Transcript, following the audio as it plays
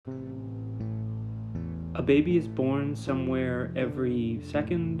A baby is born somewhere every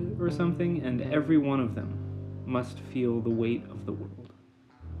second or something, and every one of them must feel the weight of the world.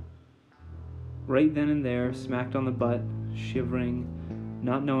 Right then and there, smacked on the butt, shivering,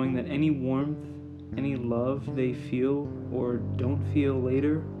 not knowing that any warmth, any love they feel or don't feel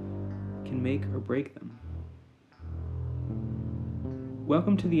later can make or break them.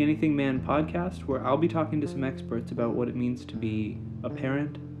 Welcome to the Anything Man podcast, where I'll be talking to some experts about what it means to be a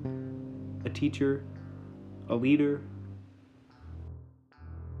parent, a teacher, a leader.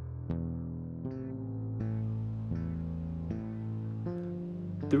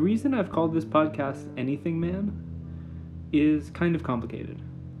 The reason I've called this podcast Anything Man is kind of complicated.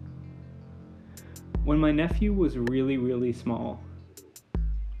 When my nephew was really small,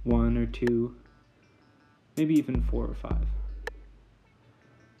 1 or 2, maybe even 4 or 5,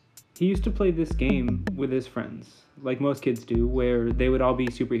 he used to play this game with his friends, like most kids do, where they would all be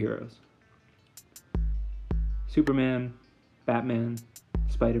superheroes. Superman, Batman,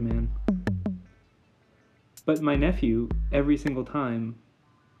 Spider-Man. But my nephew, every single time,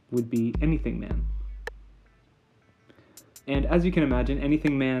 would be Anything Man. And as you can imagine,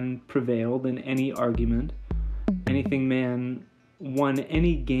 Anything Man prevailed in any argument. Anything Man won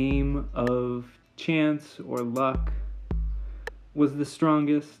any game of chance or luck, was the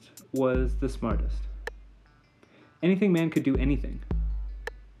strongest, was the smartest. Anything Man could do anything.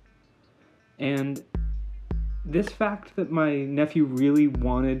 And this fact that my nephew really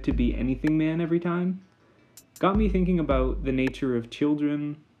wanted to be Anything Man every time got me thinking about the nature of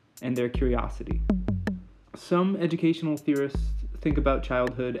children and their curiosity. Some educational theorists think about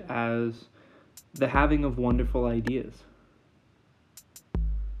childhood as the having of wonderful ideas,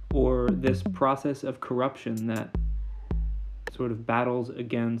 or this process of corruption that sort of battles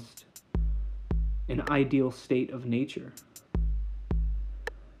against an ideal state of nature.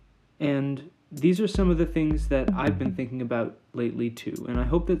 And these are some of the things that I've been thinking about lately too, and I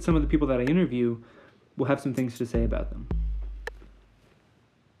hope that some of the people that I interview will have some things to say about them.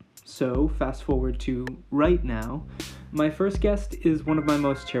 So, fast forward to right now. My first guest is one of my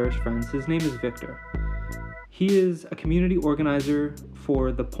most cherished friends. His name is Victor. He is a community organizer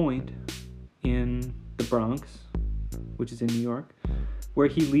for The Point in the Bronx, which is in New York, where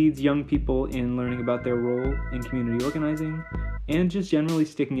he leads young people in learning about their role in community organizing and just generally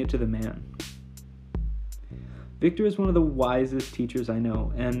sticking it to the man. Victor is one of the wisest teachers I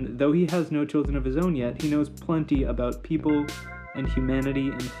know, and though he has no children of his own yet, he knows plenty about people and humanity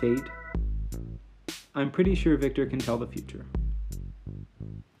and fate. I'm pretty sure Victor can tell the future.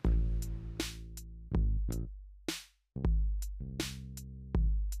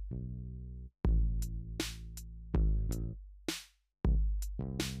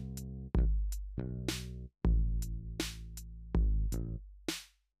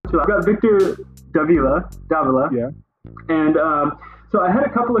 So I've got Victor Davila. Yeah. And so I had a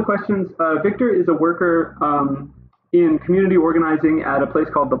couple of questions. Victor is a worker in community organizing at a place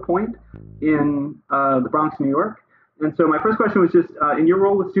called The Point in the Bronx, New York. And so my first question was just, in your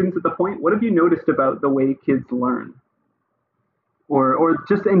role with students at The Point, what have you noticed about the way kids learn? Or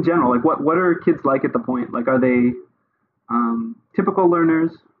just in general, like what are kids like at The Point? Like, are they typical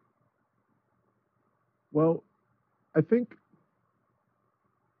learners? Well, I think,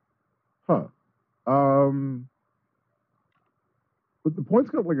 but The Point's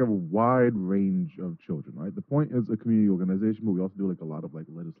got like a wide range of children, right? The Point is a community organization, but we also do like a lot of like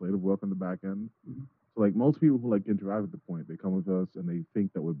legislative work on the back end. Mm-hmm. So like most people who like interact with The Point, they come with us and they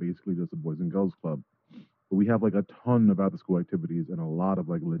think that we're basically just a boys and girls club. But we have like a ton of after school activities and a lot of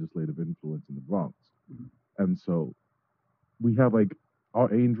like legislative influence in the Bronx. Mm-hmm. And so we have like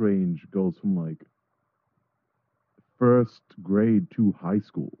our age range goes from like first grade to high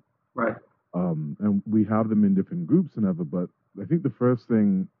school. Right. And we have them in different groups and ever, but I think the first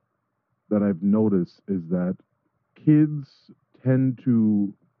thing that I've noticed is that kids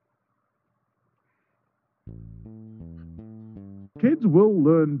will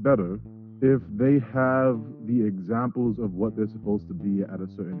learn better if they have the examples of what they're supposed to be at a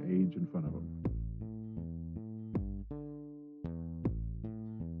certain age in front of them.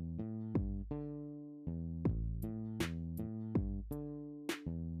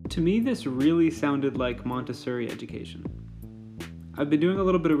 To me, this really sounded like Montessori education. I've been doing a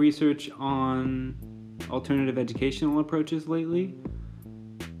little bit of research on alternative educational approaches lately,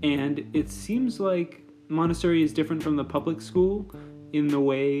 and it seems like Montessori is different from the public school in the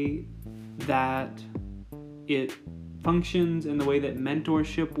way that it functions and the way that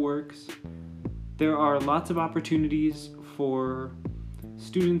mentorship works. There are lots of opportunities for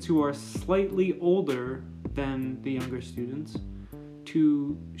students who are slightly older than the younger students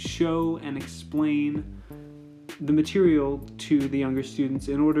to show and explain the material to the younger students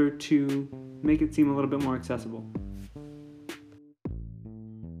in order to make it seem a little bit more accessible.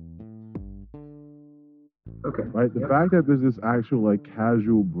 Okay. Right? The fact that there's this actual like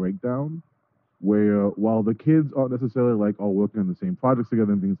casual breakdown where while the kids aren't necessarily like all working on the same projects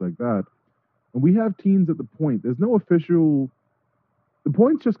together and things like that, and we have teens at the point, there's no official, the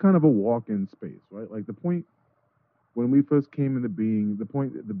point's just kind of a walk-in space, right? Like the point, when we first came into being,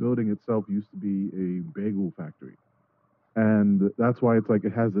 the building itself used to be a bagel factory. And that's why it's like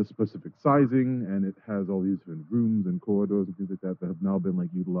it has this specific sizing and it has all these different rooms and corridors and things like that that have now been like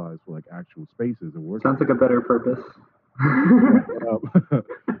utilized for like actual spaces and work. Sounds like a better purpose.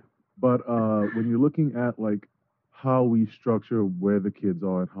 But when you're looking at like how we structure where the kids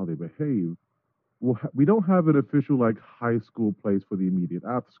are and how they behave, well, we don't have an official like high school place for the immediate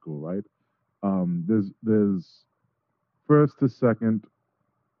after school, right? There's first to second,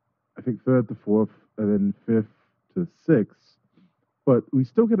 I think third to fourth, and then fifth to sixth. But we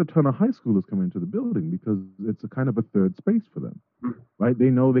still get a ton of high schoolers coming into the building because it's a kind of a third space for them, right? They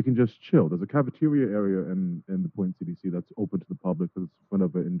know they can just chill. There's a cafeteria area in the Point CDC that's open to the public because it's in front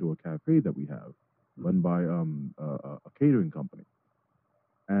of an indoor cafe that we have, run by a catering company.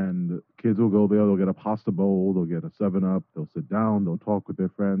 And kids will go there, they'll get a pasta bowl, they'll get a 7-Up, they'll sit down, they'll talk with their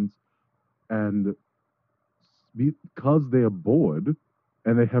friends. And because they're bored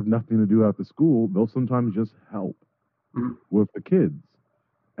and they have nothing to do after school, they'll sometimes just help with the kids.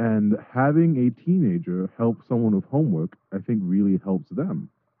 And having a teenager help someone with homework, I think really helps them.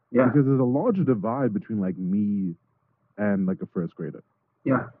 Yeah. Because there's a larger divide between like me and like a first grader.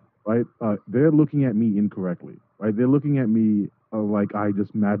 Yeah. Right? They're looking at me incorrectly. Right? They're looking at me like I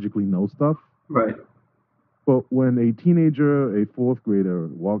just magically know stuff. Right. But when a teenager, a fourth grader,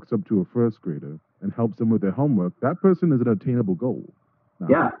 walks up to a first grader and helps them with their homework, that person is an attainable goal. Now,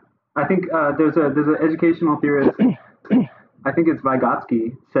 yeah. I think there's an educational theorist, I think it's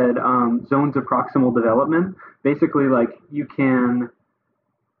Vygotsky, said zones of proximal development. Basically, like you can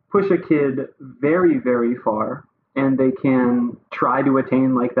push a kid very, very far and they can try to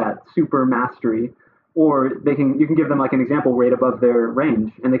attain like that super mastery, or you can give them like an example right above their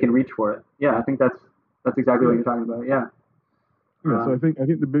range and they can reach for it. Yeah, I think that's exactly what you're talking about. Yeah. Yeah, so I think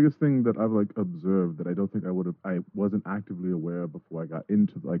the biggest thing that I've like observed that I don't think I wasn't actively aware of before I got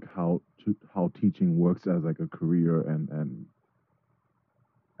into like how teaching works as like a career and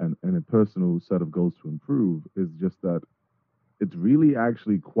a personal set of goals to improve is just that it's really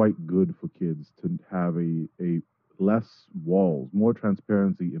actually quite good for kids to have a less walls, more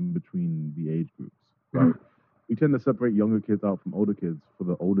transparency in between the age groups. Right? Mm-hmm. We tend to separate younger kids out from older kids for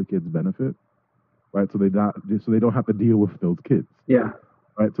the older kids' benefit. Right, so they don't have to deal with those kids. Yeah.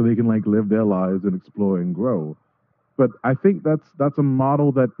 Right, so they can like live their lives and explore and grow. But I think that's a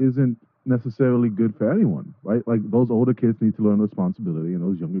model that isn't necessarily good for anyone. Right, like those older kids need to learn responsibility, and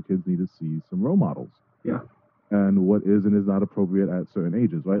those younger kids need to see some role models. Yeah. And what is and is not appropriate at certain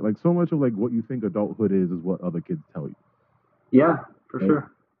ages. Right, like so much of like what you think adulthood is what other kids tell you. Yeah, for right?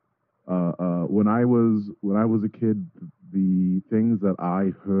 Sure. When I was a kid, the things that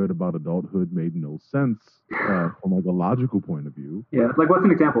I heard about adulthood made no sense from like a logical point of view. Yeah, like what's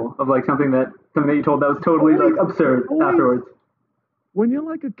an example of like something that you told that was totally like absurd afterwards? When you're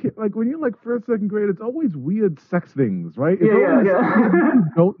like a kid, like when you're like first, second grade, it's always weird sex things, right? It's yeah. You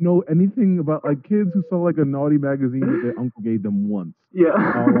don't know anything about like kids who saw like a naughty magazine that their uncle gave them once.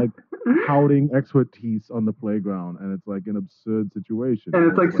 Yeah. Like touting expertise on the playground, and it's like an absurd situation. And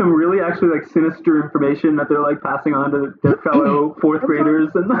it's like some really actually like sinister information that they're like passing on to their fellow fourth graders.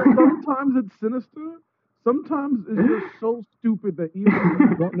 And sometimes it's sinister. Sometimes it's just so stupid that even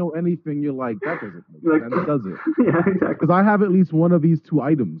if you don't know anything, you're like, that doesn't make sense, does it? Yeah, exactly. Because I have at least one of these two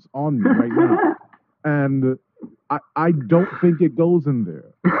items on me right now. And I don't think it goes in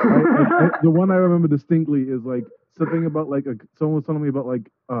there. Right? The one I remember distinctly is like something about like someone was telling me about like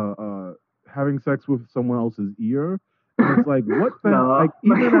having sex with someone else's ear. And it's like, what the like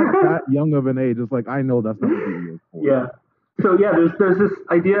even at that young of an age, it's like I know that's not what the ear is for. Yeah. So yeah, there's this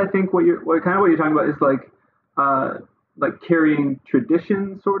idea. I think what you're talking about is like carrying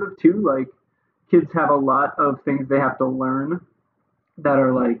tradition, sort of too. Like kids have a lot of things they have to learn that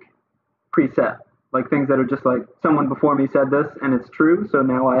are like preset, like things that are just like someone before me said this and it's true, so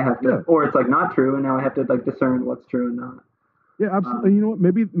now I have to, or it's like not true, and now I have to like discern what's true and not. Yeah, absolutely. You know what?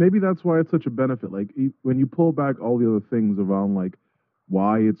 Maybe that's why it's such a benefit. Like when you pull back all the other things around like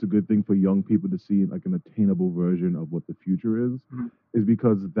why it's a good thing for young people to see like an attainable version of what the future is, is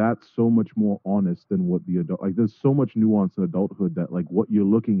because that's so much more honest than what the adult, like there's so much nuance in adulthood that like what you're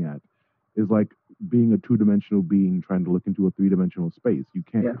looking at is like being a two-dimensional being trying to look into a three-dimensional space. You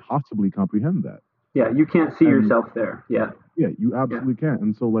can't Yeah. possibly comprehend that. Yeah, you can't see And yourself there. Yeah. yeah, you absolutely can't.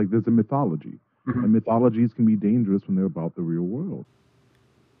 And so like there's a mythology. Mhm. And mythologies can be dangerous when they're about the real world.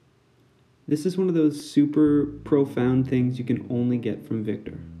 This is one of those super profound things you can only get from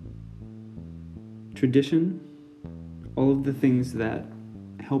Victor. Tradition, all of the things that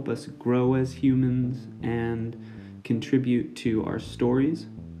help us grow as humans and contribute to our stories,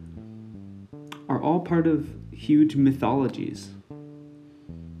 are all part of huge mythologies.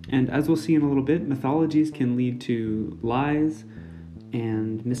 And as we'll see in a little bit, mythologies can lead to lies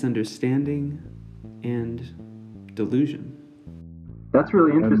and misunderstanding and delusion. That's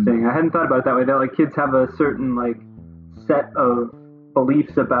really interesting. I hadn't thought about it that way. That like kids have a certain like set of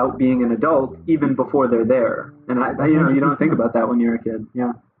beliefs about being an adult even before they're there, and you don't think about that when you're a kid.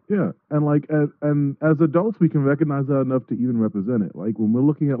 Yeah. Yeah, and like and as adults, we can recognize that enough to even represent it. Like when we're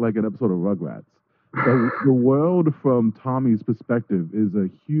looking at like an episode of Rugrats, the world from Tommy's perspective is a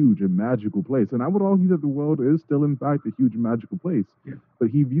huge and magical place, and I would argue that the world is still, in fact, a huge and magical place. Yeah.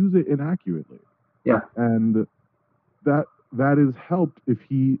 But he views it inaccurately. Yeah. And that is helped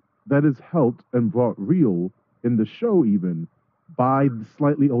and brought real in the show even by the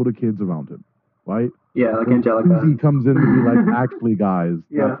slightly older kids around him, right? Yeah, like When Angelica. Susie comes in to be like, actually, guys,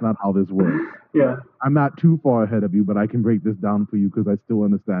 Yeah. that's not how this works. Yeah. I'm not too far ahead of you, but I can break this down for you because I still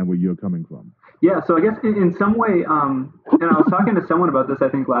understand where you're coming from. Yeah, so I guess in some way, and I was talking to someone about this, I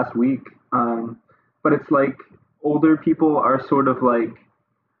think last week, but it's like older people are sort of like,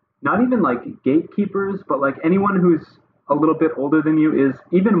 not even like gatekeepers, but like anyone who's a little bit older than you is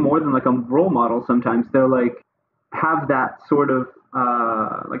even more than like a role model sometimes. They're like, have that sort of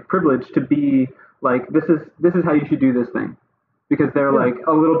like privilege to be like, this is how you should do this thing. Because they're like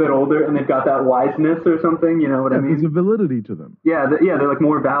a little bit older and they've got that wiseness or something, you know what I mean? There's a validity to them. Yeah, they're like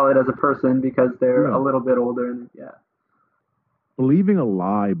more valid as a person because they're Yeah. a little bit older. And yeah. Believing a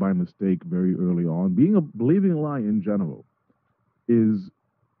lie by mistake very early on, believing a lie in general, is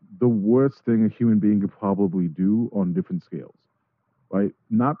the worst thing a human being could probably do on different scales, right?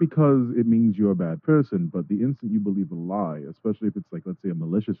 Not because it means you're a bad person, but the instant you believe a lie, especially if it's like, let's say, a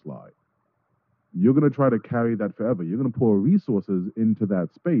malicious lie, you're going to try to carry that forever. You're going to pour resources into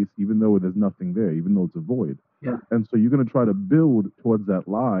that space, even though there's nothing there, even though it's a void. Yeah. And so you're going to try to build towards that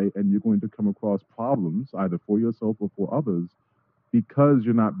lie, and you're going to come across problems either for yourself or for others because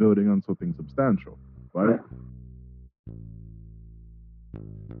you're not building on something substantial, right?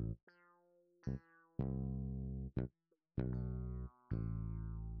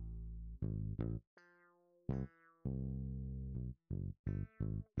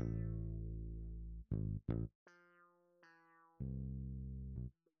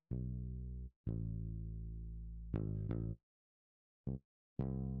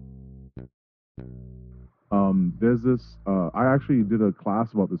 There's this, I actually did a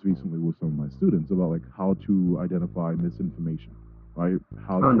class about this recently with some of my students about like how to identify misinformation, right?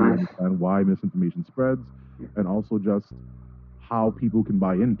 How to nice. understand why misinformation spreads, and also just how people can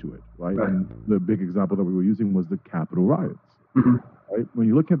buy into it, right? Right. And the big example that we were using was the Capitol riots, Mhm. right? When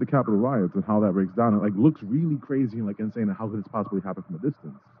you look at the Capitol riots and how that breaks down, it like looks really crazy and like insane, and how could this possibly happen from a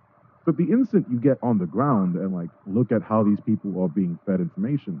distance? But the instant you get on the ground and like look at how these people are being fed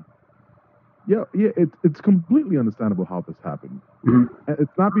information, it's completely understandable how this happened. Mhm. And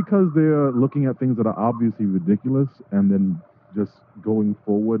it's not because they're looking at things that are obviously ridiculous and then just going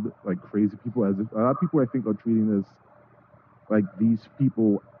forward like crazy people. As if a lot of people, I think, are treating this like these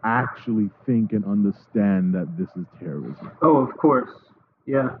people actually think and understand that this is terrorism. Oh, of course.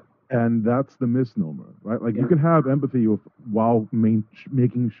 Yeah. And that's the misnomer, right? Like Yeah. you can have empathy while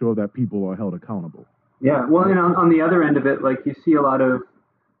making sure that people are held accountable. Yeah. Well, and on the other end of it, like you see a lot of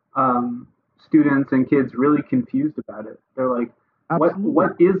students and kids really confused about it. They're like, Absolutely.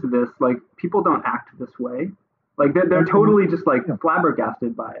 what is this? Like, people don't act this way. Like, they're totally just like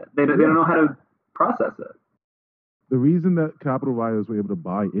flabbergasted by it. They don't know how to process it. The reason that Capitol rioters were able to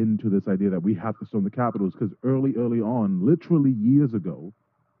buy into this idea that we have to storm the Capitol is because early on, literally years ago,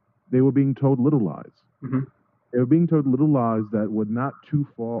 they were being told little lies. Mhm. They were being told little lies that were not too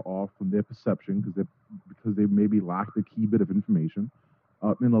far off from their perception because they maybe lacked a key bit of information.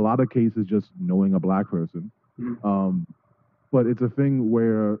 In a lot of cases, just knowing a black person. Mhm. But it's a thing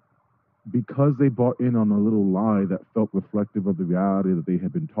where because they bought in on a little lie that felt reflective of the reality that they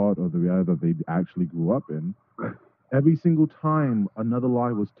had been taught or the reality that they actually grew up in, Right. every single time another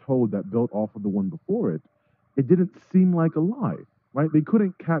lie was told that built off of the one before it, it didn't seem like a lie, right? They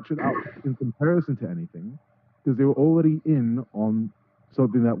couldn't catch it out in comparison to anything because they were already in on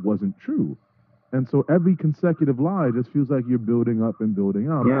something that wasn't true. And so every consecutive lie just feels like you're building up and building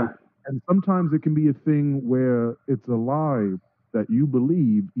up. Yeah. And sometimes it can be a thing where it's a lie that you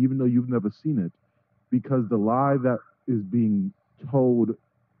believe, even though you've never seen it, because the lie that is being told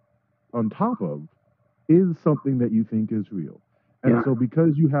on top of is something that you think is real. And Yeah. so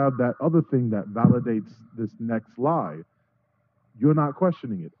because you have that other thing that validates this next lie, you're not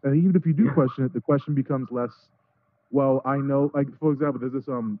questioning it. And even if you do Yeah. question it, the question becomes less, well, I know, like for example, there's this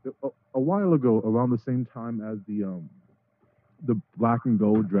a while ago around the same time as the black and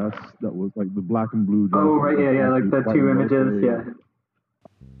gold dress that was like the black and blue dress. Oh, that right, was yeah, like the white two and images, military. yeah.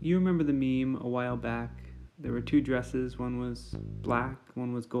 You remember the meme a while back? There were two dresses. One was black,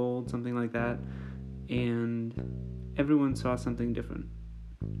 one was gold, something like that. And everyone saw something different.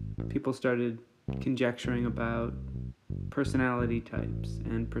 People started conjecturing about personality types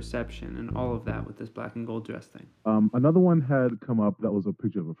and perception and all of that with this black and gold dress thing. Another one had come up that was a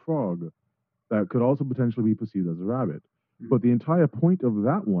picture of a frog that could also potentially be perceived as a rabbit. But the entire point of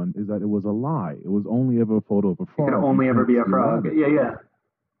that one is that it was a lie. It was only ever a photo of a It frog. could only You ever can't be a see frog. rabbit. Yeah, yeah.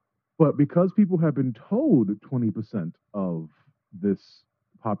 But because people have been told 20% of this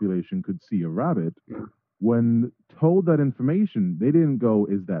population could see a rabbit, when told that information, they didn't go,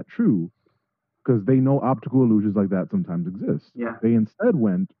 is that true? Because they know optical illusions like that sometimes exist. Yeah. They instead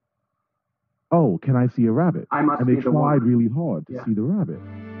went, oh, can I see a rabbit? I must And they be the tried one. really hard to Yeah. see the rabbit.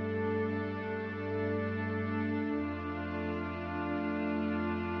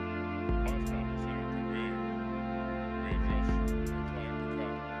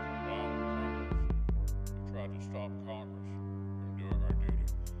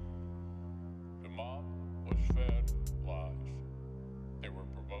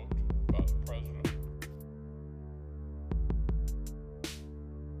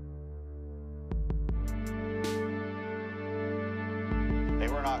 They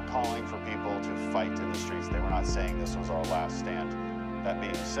were not calling for people to fight in the streets. They were not saying this was our last stand. That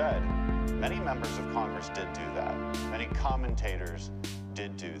being said, many members of Congress did do that. Many commentators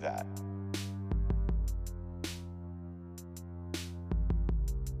did do that.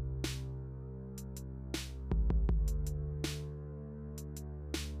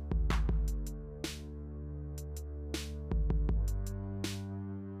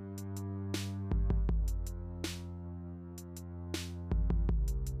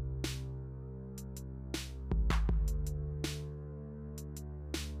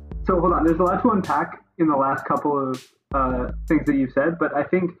 So hold on, there's a lot to unpack in the last couple of things that you've said, but I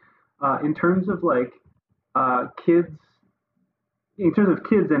think in terms of like kids, in terms of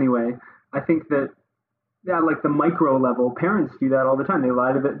kids anyway, I think that like the micro level, parents do that all the time. They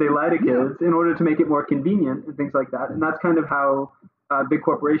lie to kids in order to make it more convenient and things like that, and that's kind of how big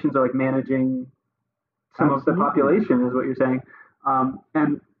corporations are like managing some of the population, is what you're saying.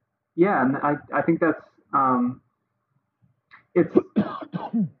 And yeah, and I think that's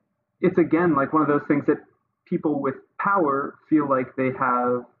it's again like one of those things that people with power feel like they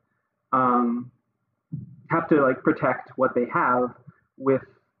have to like protect what they have with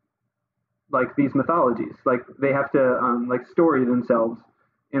like these mythologies. Like they have to like story themselves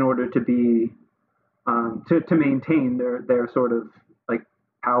in order to be to maintain their sort of like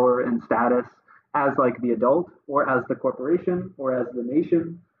power and status as like the adult or as the corporation or as the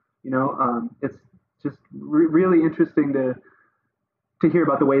nation. You know, it's just really interesting to hear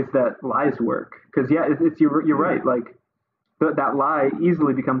about the ways that lies work. Because yeah, you're right. Like that lie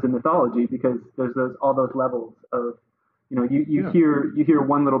easily becomes a mythology because there's all those levels of, you know, you hear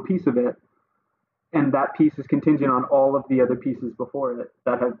one little piece of it, and that piece is contingent on all of the other pieces before it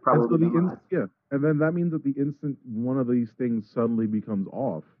that have probably been lies. And then that means that the instant one of these things suddenly becomes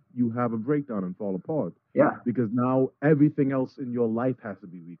off, you have a breakdown and fall apart. Yeah. Because now everything else in your life has to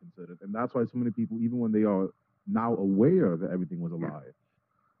be reconsidered. And that's why so many people, even when they are now aware that everything was a lie,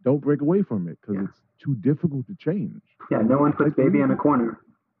 don't break away from it because it's too difficult to change. Yeah, no one puts baby in a corner.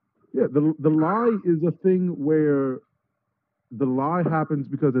 Yeah, the lie is a thing where the lie happens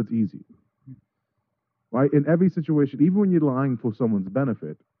because it's easy. Right? In every situation, even when you're lying for someone's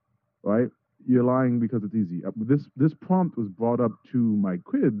benefit, right? You're lying because it's easy. This prompt was brought up to my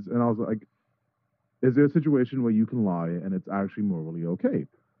kids, and I was like, is there a situation where you can lie and it's actually morally okay?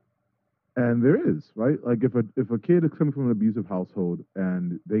 And there is, right? Like if a kid is coming from an abusive household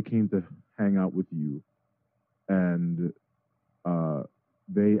and they came to hang out with you and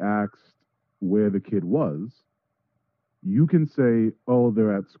they asked where the kid was, you can say, oh,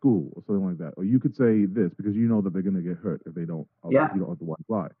 they're at school or something like that. Or you could say this because you know that they're going to get hurt if they don't, you don't otherwise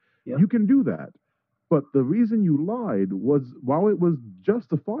lie. Yeah. You can do that. But the reason you lied was, while it was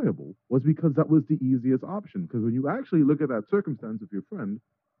justifiable, was because that was the easiest option. Because when you actually look at that circumstance of your friend,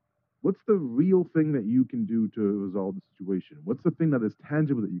 What's the real thing that you can do to resolve the situation? What's the thing that is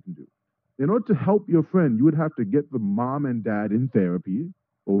tangible that you can do? In order to help your friend, you would have to get the mom and dad in therapy,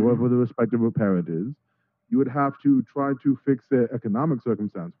 or whoever the respective parent is. You would have to try to fix their economic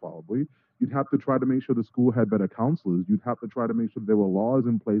circumstance, probably. You'd have to try to make sure the school had better counselors. You'd have to try to make sure there were laws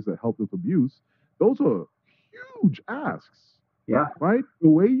in place that helped with abuse. Those are huge asks, Yeah. right? The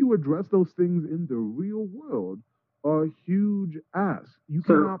way you address those things in the real world are huge asks. You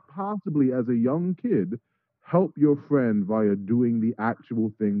So- cannot possibly, as a young kid, help your friend via doing the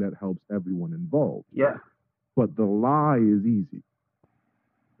actual thing that helps everyone involved. Yeah. But the lie is easy,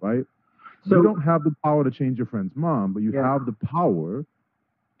 right? So You don't have the power to change your friend's mom, but you Yeah. have the power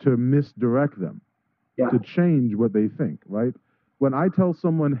to misdirect them, Yeah. to change what they think, right? When I tell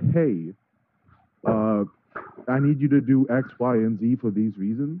someone, hey, I need you to do X, Y, and Z for these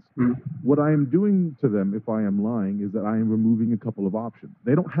reasons, Mhm. what I am doing to them, if I am lying, is that I am removing a couple of options.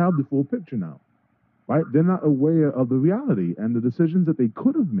 They don't have the full picture now, right? They're not aware of the reality, and the decisions that they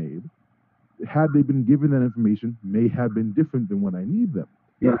could have made, had they been given that information, may have been different than when I need them.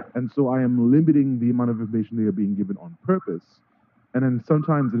 Yeah. And so I am limiting the amount of information they are being given on purpose. And then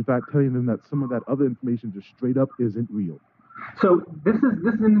sometimes, in fact, telling them that some of that other information just straight up isn't real. So this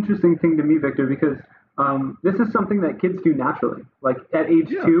is an interesting thing to me, Victor, because this is something that kids do naturally. Like at age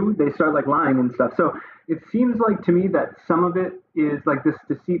Yeah. 2, they start like lying and stuff. So it seems like to me that some of it is like this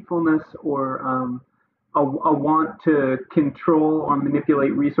deceitfulness or a want to control or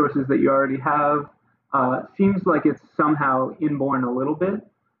manipulate resources that you already have. Seems like it's somehow inborn a little bit,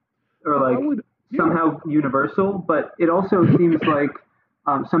 or I like would, yeah. somehow universal. But it also seems like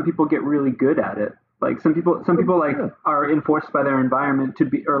some people get really good at it. Like some people like Yeah. are enforced by their environment to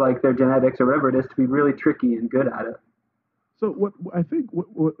be, or like their genetics or whatever it is, to be really tricky and good at it. So what I think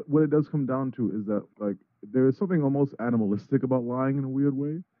what it does come down to is that like there is something almost animalistic about lying in a weird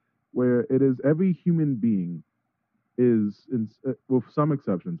way, where it is every human being is, with some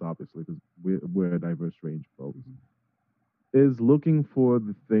exceptions, obviously, because we're a diverse range of folks, is looking for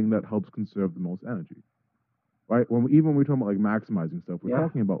the thing that helps conserve the most energy. Right? Even when we're talking about like maximizing stuff, we're Yeah.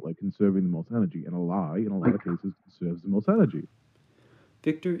 talking about like conserving the most energy. And a lie, in a lot of cases, conserves the most energy.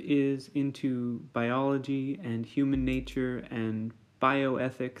 Victor is into biology and human nature and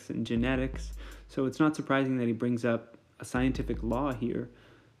bioethics and genetics, so it's not surprising that he brings up a scientific law here,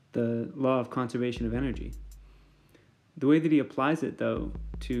 the law of conservation of energy. The way that he applies it, though,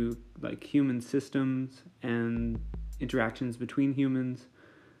 to like human systems and interactions between humans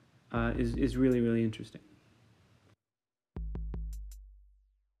is really, really interesting.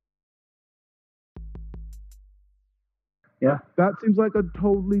 Yeah. That seems like a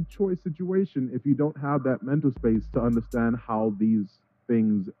totally choice situation if you don't have that mental space to understand how these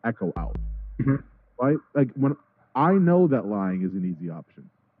things echo out. Mhm. Right? Like when I know that lying is an easy option.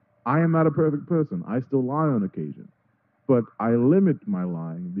 I am not a perfect person. I still lie on occasion. But I limit my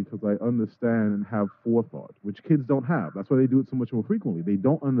lying because I understand and have forethought, which kids don't have. That's why they do it so much more frequently. They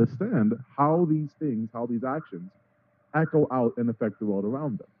don't understand how these things, how these actions echo out and affect the world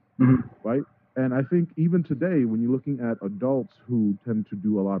around them. Mhm. Right? And I think even today, when you're looking at adults who tend to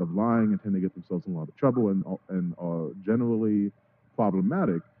do a lot of lying and tend to get themselves in a lot of trouble and are generally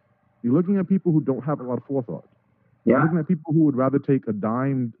problematic, you're looking at people who don't have a lot of forethought. You're Yeah. looking at people who would rather take a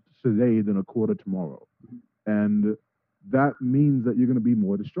dime today than a quarter tomorrow. And that means that you're going to be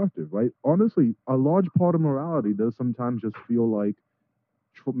more destructive, right? Honestly, a large part of morality does sometimes just feel like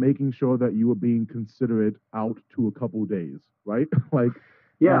making sure that you are being considerate out to a couple days, right? Like,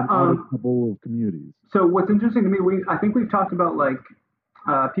 Yeah. out of a couple of communities. So what's interesting to me, I think we've talked about like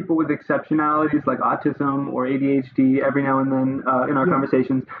people with exceptionalities like autism or ADHD every now and then in our Yeah.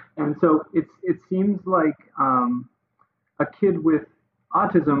 conversations, and so it seems like a kid with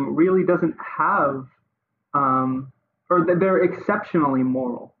autism really doesn't have, or they're exceptionally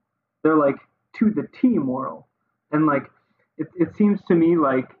moral. They're like to the T moral, and like it seems to me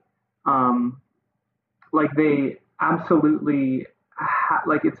like they absolutely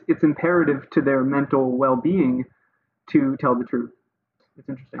like it's imperative to their mental well-being to tell the truth. It's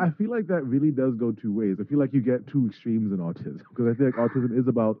interesting. I feel like that really does go two ways. I feel like you get two extremes in autism because I feel like autism is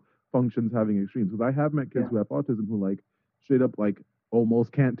about functions having extremes. Because I have met kids Yeah. who have autism who like straight up like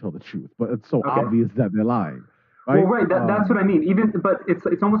almost can't tell the truth, but it's so Okay. obvious that they're lying. Well, right. That's what I mean. Even, but it's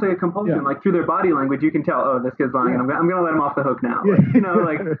almost like a compulsion. Yeah. Like through their body language, you can tell. Oh, this kid's lying, Yeah. and I'm gonna let him off the hook now. Yeah. Like, you know,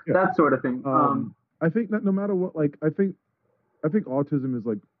 like Yeah. that sort of thing. I think that no matter what, like I think autism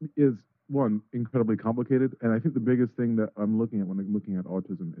is one incredibly complicated, and I think the biggest thing that I'm looking at when I'm looking at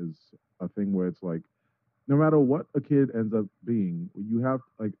autism is a thing where it's like, no matter what a kid ends up being, you have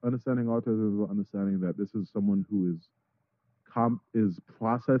like understanding autism is about understanding that this is someone who is is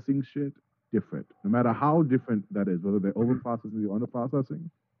processing shit different. No matter how different that is, whether they're over processing or under processing,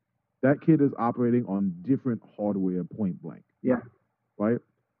 that kid is operating on different hardware point blank. Yeah. Right?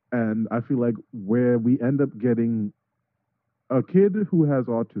 And I feel like where we end up getting a kid who has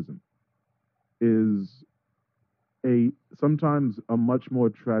autism is sometimes a much more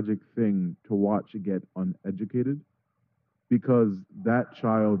tragic thing to watch get uneducated, because that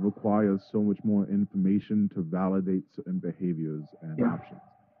child requires so much more information to validate certain behaviors and options.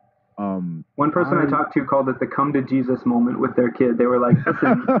 One person I talked to called it the come to Jesus moment with their kid. They were like,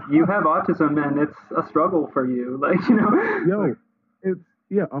 listen, you have autism and it's a struggle for you. Like, you know. Yo, it's,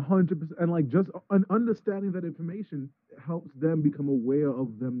 100%. And like just understanding that information helps them become aware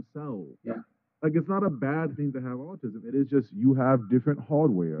of themselves. Yeah. Like, it's not a bad thing to have autism. It is just you have different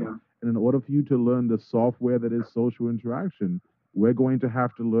hardware. Yeah. And in order for you to learn the software that is social interaction, we're going to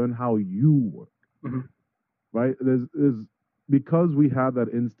have to learn how you work. Mm-hmm. Right? There's because we have that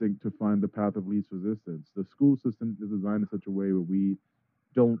instinct to find the path of least resistance, the school system is designed in such a way where we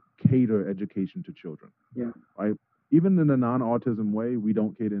don't cater education to children. Yeah. Right? Even in a non-autism way, we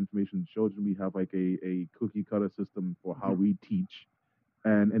don't cater information to children. We have like a cookie cutter system for how we teach.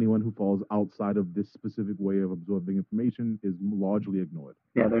 And anyone who falls outside of this specific way of absorbing information is largely ignored.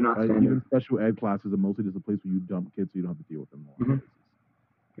 Yeah, they're not standard. Even special ed classes are mostly just a place where you dump kids so you don't have to deal with them more.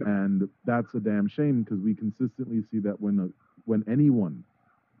 Yep. And that's a damn shame, because we consistently see that when anyone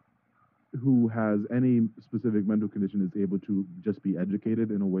who has any specific mental condition is able to just be educated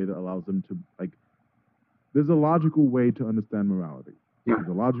in a way that allows them to, like, there's a logical way to understand morality. Yeah. There's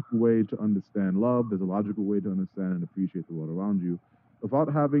a logical way to understand love. There's a logical way to understand and appreciate the world around you,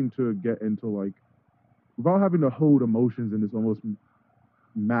 without having to get into without having to hold emotions in this almost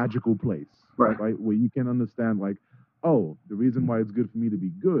magical place, right? Where you can understand, like, oh, the reason why it's good for me to be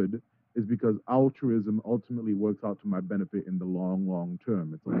good is because altruism ultimately works out to my benefit in the long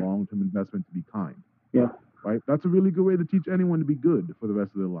term. It's a long-term investment to be kind. Yeah. Right? That's a really good way to teach anyone to be good for the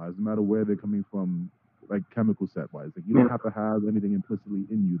rest of their lives, no matter where they're coming from, like chemical set-wise. Like, you don't have to have anything implicitly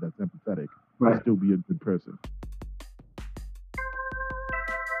in you that's empathetic to still be a good person.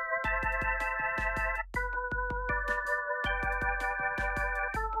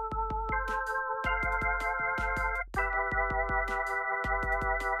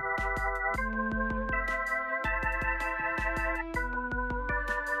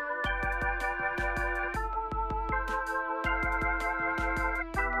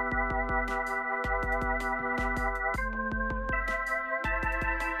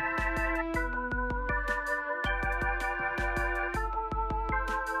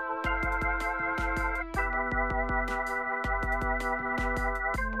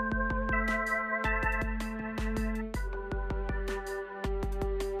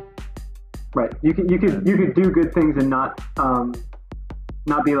 Right. You could do good things and not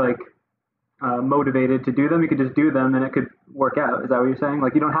be like motivated to do them. You could just do them and it could work out. Is that what you're saying?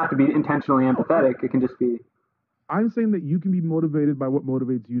 Like, you don't have to be intentionally empathetic. It can just be. I'm saying that you can be motivated by what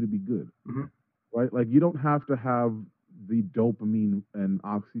motivates you to be good. Mm-hmm. Right? Like, you don't have to have the dopamine and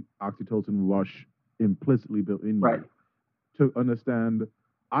oxytocin rush implicitly built in you to understand,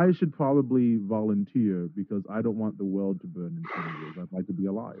 I should probably volunteer because I don't want the world to burn in 20 years. I'd like to be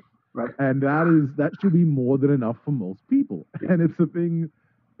alive. Right. And that should be more than enough for most people. Yeah. And it's a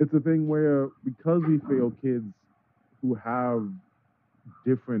thing where, because we fail kids who have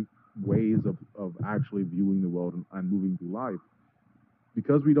different ways of actually viewing the world and moving through life,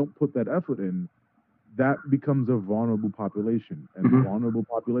 because we don't put that effort in, that becomes a vulnerable population. And vulnerable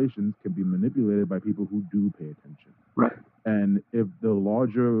populations can be manipulated by people who do pay attention. Right. And if the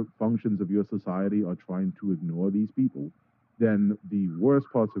larger functions of your society are trying to ignore these people, then the worst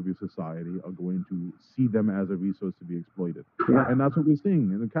parts of your society are going to see them as a resource to be exploited. Yeah. And that's what we're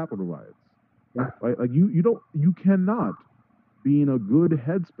seeing in the Capitol riots. Yeah. Right? Like, you cannot be in a good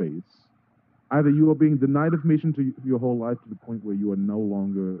headspace. Either you are being denied information to your whole life to the point where you are no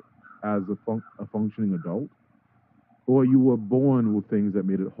longer as a functioning adult, or you were born with things that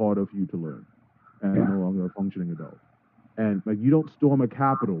made it harder for you to learn and no longer a functioning adult. And like, you don't storm a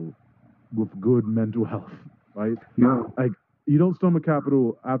Capitol with good mental health, right? No. Like, you don't storm a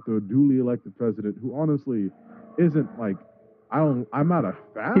Capitol after a duly elected president who honestly isn't like, I'm not a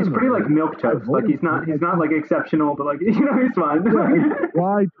fan. He's pretty like milquetoast. Like, he's not like exceptional, but like, he's fine. Yeah,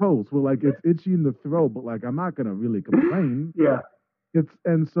 dry toast. Well, like, it's itchy in the throat, but like, I'm not gonna really complain. Yeah.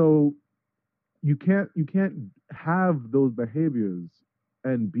 And so you can't have those behaviors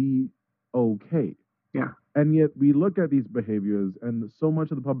and be okay. Yeah. And yet we look at these behaviors, and so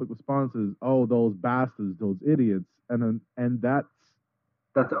much of the public response is, "Oh, those bastards, those idiots," and that's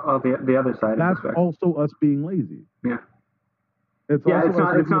the other side. That's also us being lazy. Yeah. It's Yeah, also it's like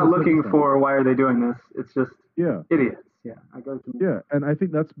not looking at the looking circumstance. for why are they doing this. It's just Yeah. idiots. Yeah, I go to. Yeah, and I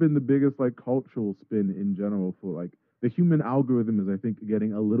think that's been the biggest like cultural spin in general for like the human algorithm is I think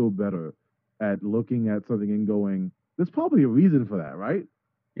getting a little better at looking at something and going, there's probably a reason for that, right?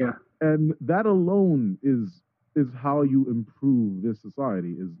 Yeah. And that alone is how you improve this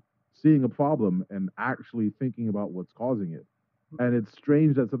society is seeing a problem and actually thinking about what's causing it. And it's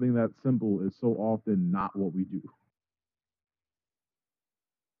strange that something that simple is so often not what we do.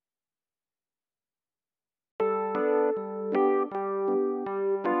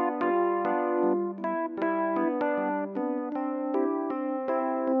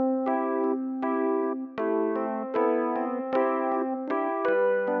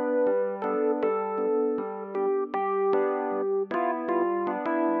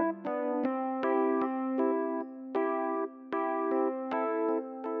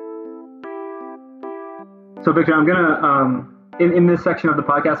 So Victor, I'm gonna in this section of the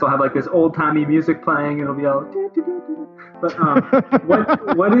podcast, I'll have like this old timey music playing. It'll be all.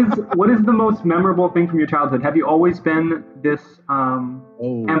 But what is the most memorable thing from your childhood? Have you always been this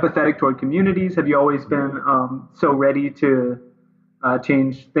empathetic toward communities? Have you always been so ready to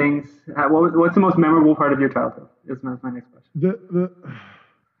change things? What's the most memorable part of your childhood? Is my next question.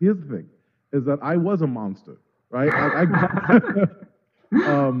 Here's the thing, is that I was a monster, right?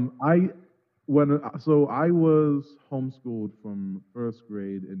 So I was homeschooled from first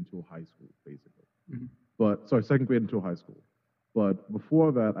grade until high school, basically. Mm-hmm. But sorry, second grade until high school. But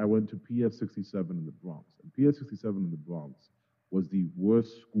before that, I went to PS 67 in the Bronx. And PS 67 in the Bronx was the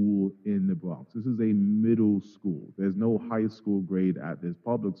worst school in the Bronx. This is a middle school. There's no high school grade at this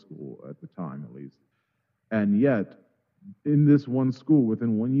public school at the time, at least. And yet, in this one school,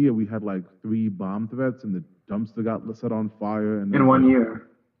 within 1 year, we had like 3 bomb threats, and the dumpster got set on fire. And in 1 year.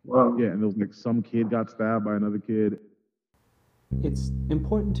 Whoa. Yeah, and there was like some kid got stabbed by another kid. It's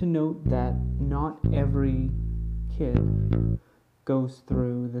important to note that not every kid goes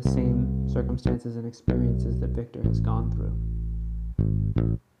through the same circumstances and experiences that Victor has gone through.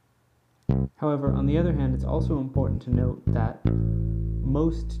 However, on the other hand, it's also important to note that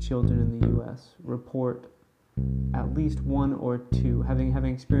most children in the U.S. report at least one or two, having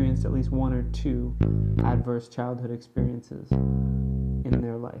experienced at least one or two adverse childhood experiences in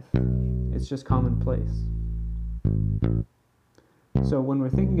their life. It's just commonplace. So when we're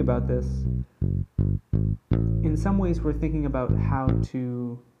thinking about this, in some ways we're thinking about how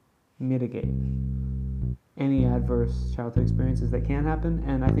to mitigate any adverse childhood experiences that can happen,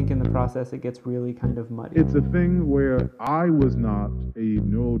 and I think in the process it gets really kind of muddy. It's a thing where I was not a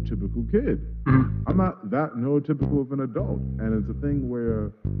neurotypical kid. Mm-hmm. I'm not that neurotypical of an adult. And it's a thing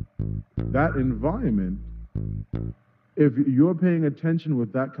where that environment, if you're paying attention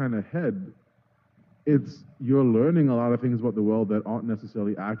with that kind of head, you're learning a lot of things about the world that aren't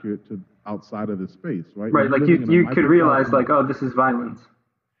necessarily accurate to outside of this space, right? Right, like you could realize like, oh, this is violence.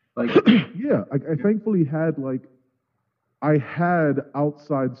 Like yeah, I thankfully had I had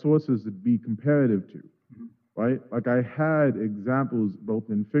outside sources to be comparative to, right? Like I had examples both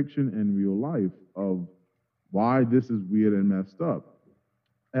in fiction and real life of why this is weird and messed up.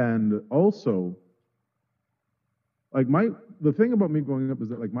 And also, like the thing about me growing up is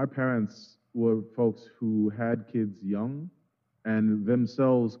that like my parents were folks who had kids young and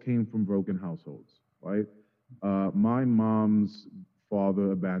themselves came from broken households, right? My mom's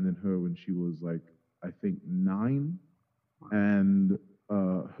father abandoned her when she was like, I think 9, and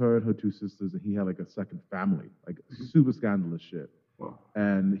her and her 2 sisters, and he had like a second family, like super scandalous shit. Wow.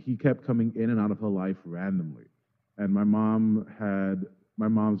 And he kept coming in and out of her life randomly. And my mom's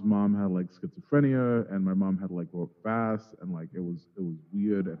mom had like schizophrenia, and my mom had to like grow up fast, and like it was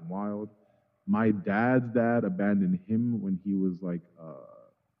weird and wild. My dad's dad abandoned him when he was like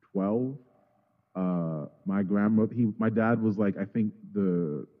 12. My dad was like, I think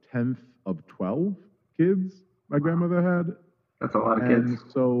the 10th of 12 kids my grandmother had. That's a lot of kids. And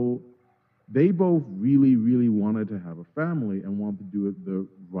so they both really, really wanted to have a family and wanted to do it the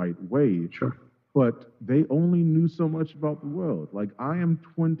right way. Sure. But they only knew so much about the world. Like, I am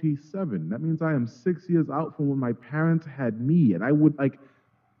 27. That means I am 6 years out from when my parents had me. And I would,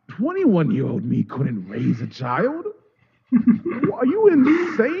 21-year-old me couldn't raise a child? Are you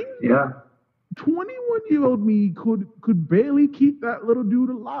insane? Yeah. 21-year-old me could barely keep that little dude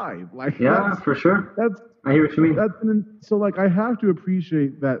alive. Yeah, for sure. I hear what you mean. So I have to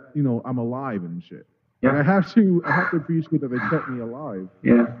appreciate that, I'm alive and shit. Yeah. I have to appreciate that they kept me alive.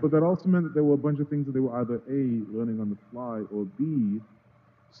 Yeah. But that also meant that there were a bunch of things that they were either A, learning on the fly, or B,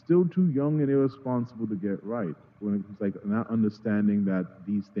 still too young and irresponsible to get right when it's not understanding that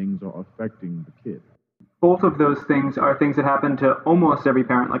these things are affecting the kid. both of those things are things that happen to almost every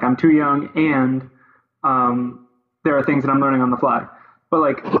parent. Like I'm too young, and there are things that I'm learning on the fly. But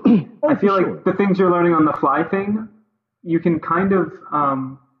like, I Oh, for feel sure. like the things you're learning on the fly thing, you can kind of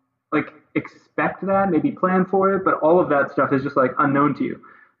like expect that, maybe plan for it, but all of that stuff is just like unknown to you.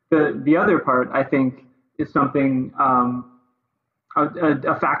 The other part, I think, is something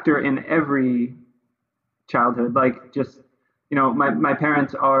a factor in every childhood. Like just my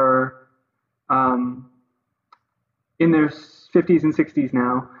parents are um, in their 50s and 60s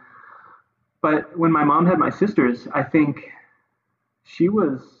now. But when my mom had my sisters, I think she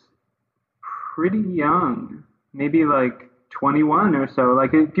was pretty young, maybe like 21 or so.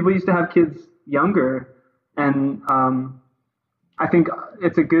 Like people used to have kids younger, and I think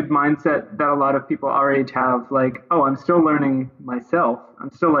it's a good mindset that a lot of people our age have. Like, oh, I'm still learning myself.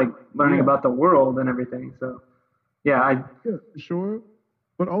 I'm still like learning Yeah. about the world and everything. So, yeah, Yeah, sure.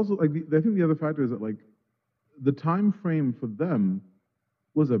 But also, like, I think the other factor is that, like, the time frame for them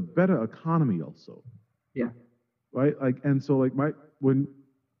was a better economy, also, yeah, right? Like, and so, like, when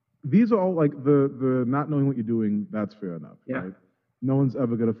these are all like the not knowing what you're doing, that's fair enough, yeah, right? No one's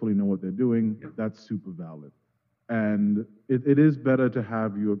ever gonna fully know what they're doing. yeah, That's super valid, and it is better to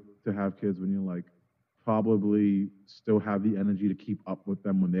have kids when you're like probably still have the energy to keep up with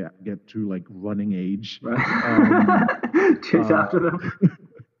them when they get to like running age. Um, right. Chase uh, after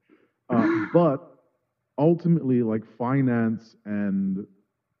them. but ultimately, like finance and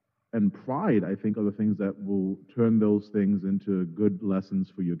pride, I think, are the things that will turn those things into good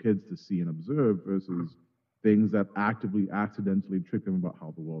lessons for your kids to see and observe versus things that actively, accidentally trick them about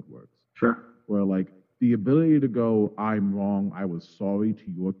how the world works. Sure. Where, like, the ability to go, I'm wrong, I was sorry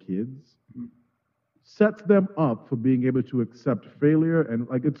to your kids, sets them up for being able to accept failure. And,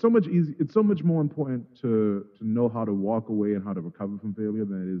 like, it's so much more important to know how to walk away and how to recover from failure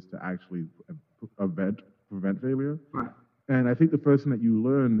than it is to actually prevent failure. Right. And I think the first thing that you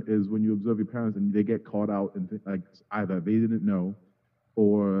learn is when you observe your parents and they get caught out and like either they didn't know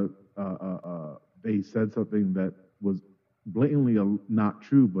or they said something that was blatantly not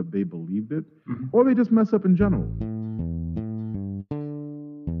true, but they believed it, or they just mess up in general.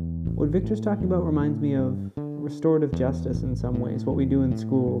 What Victor's talking about reminds me of restorative justice in some ways, what we do in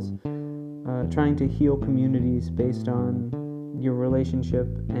schools, trying to heal communities based on your relationship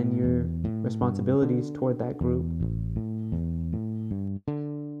and your responsibilities toward that group.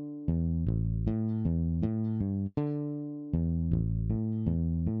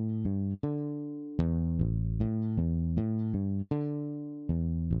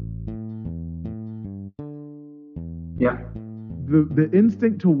 Yeah. The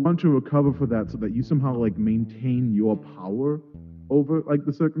instinct to want to recover for that so that you somehow like maintain your power over like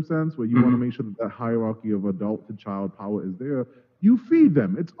the circumstance where you want to make sure that that hierarchy of adult to child power is there. You feed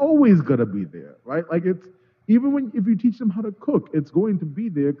them. It's always gonna be there, right? Like it's even when if you teach them how to cook, it's going to be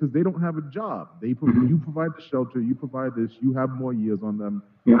there because they don't have a job. You provide the shelter, you provide this, you have more years on them.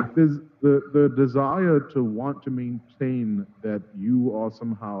 Yeah. There's the desire to want to maintain that you are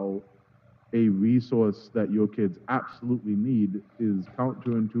somehow a resource that your kids absolutely need is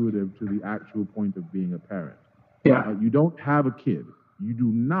counterintuitive to the actual point of being a parent. Yeah. You don't have a kid. You do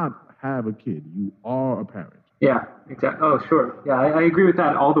not have a kid. You are a parent. Yeah. Exactly. Oh, sure. Yeah, I agree with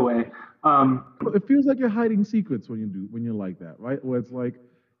that all the way. It feels like you're hiding secrets when you're like that, right? Where it's like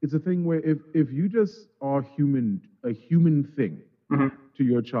it's a thing where if you just are a human thing to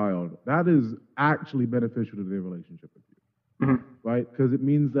your child, that is actually beneficial to their relationship with you, right? Because it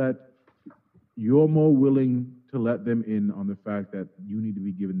means that you're more willing to let them in on the fact that you need to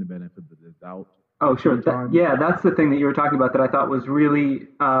be given the benefit of the doubt. Oh, sure. Sometimes. Yeah, that's the thing that you were talking about that I thought was really,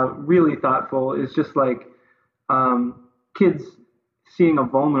 really thoughtful. Is just like kids seeing a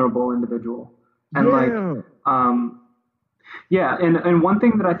vulnerable individual, and Yeah. yeah, and one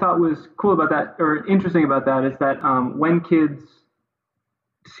thing that I thought was cool about that or interesting about that is that when kids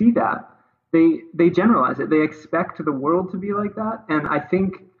see that, they generalize it. They expect the world to be like that, and I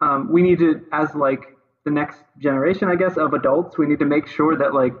think we need to, as like the next generation, I guess, of adults, we need to make sure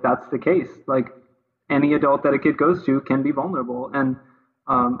that like that's the case. Like any adult that a kid goes to can be vulnerable, and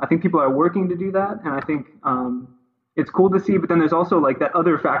I think people are working to do that, and I think it's cool to see. But then there's also like that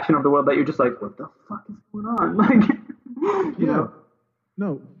other faction of the world that you're just like, what the fuck is going on? Like, you know?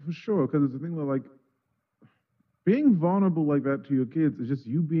 No, for sure. Because it's the thing where like being vulnerable like that to your kids is just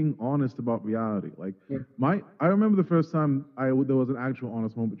you being honest about reality. Like I remember the first time there was an actual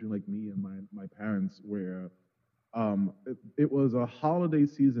honest moment between like me and my parents where it was a holiday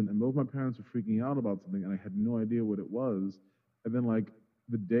season and both my parents were freaking out about something and I had no idea what it was. And then like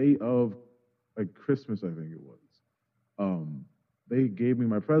the day of like Christmas, I think it was, they gave me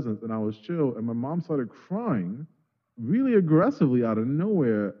my presents, and I was chill, and my mom started crying really aggressively out of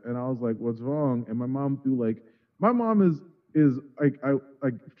nowhere, and I was like, "What's wrong?" And my mom threw like, my mom is like, I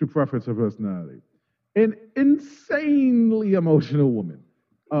like, to preface her personality, an insanely emotional woman.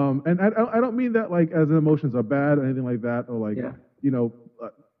 And I don't mean that like as in emotions are bad or anything like that, or like, Yeah. you know,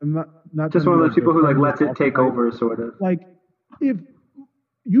 I'm not Just trying one to of be those people who like the lets it take archetype. over, sort of. Like, if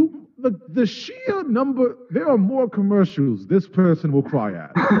you the sheer number, there are more commercials this person will cry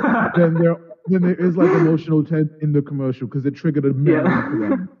at than there is like emotional intent in the commercial because it triggered a memory for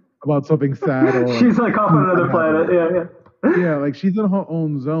them about something sad or She's like off on another happening. planet. Yeah. Yeah, like she's in her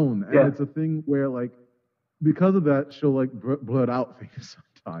own zone, and Yeah. it's a thing where like because of that she'll like blurt out things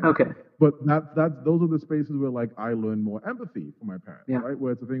sometimes. Okay. But that's those are the spaces where like I learn more empathy from my parents, Yeah. right?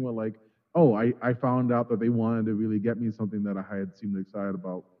 Where it's a thing where like, oh, I found out that they wanted to really get me something that I had seemed excited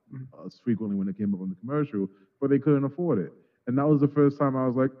about frequently when it came up on the commercial, but they couldn't afford it. And that was the first time I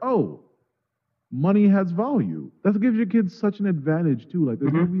was like, oh, money has value. That gives your kids such an advantage too. Like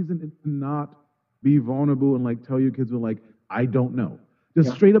there's no reason to not be vulnerable and like tell your kids, well, like, I don't know.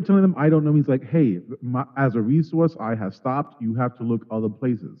 Just straight up telling them I don't know means like, hey, as a resource, I have stopped. You have to look other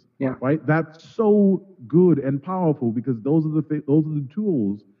places. Yeah. Right? That's so good and powerful because those are the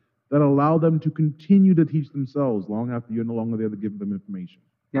tools that allow them to continue to teach themselves long after you're no longer there to give them information.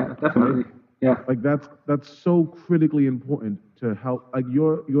 Yeah, definitely. Yeah. Like that's so critically important to help. Like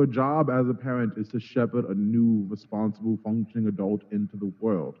your job as a parent is to shepherd a new, responsible, functioning adult into the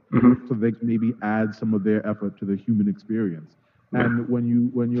world, so they can maybe add some of their effort to the human experience. And when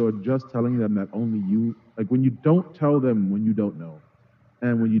you're just telling them that only you, like when you don't tell them when you don't know,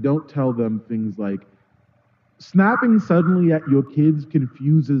 and when you don't tell them things like snapping suddenly at your kids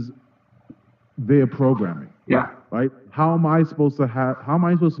confuses their programming. Yeah. Right? How am I supposed to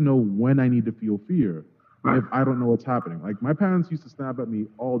know when I need to feel fear if I don't know what's happening? Like my parents used to snap at me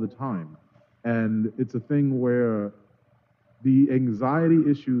all the time. And it's a thing where the anxiety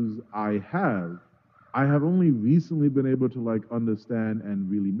issues I have only recently been able to like understand and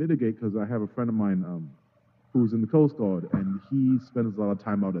really mitigate because I have a friend of mine who's in the Coast Guard and he spends a lot of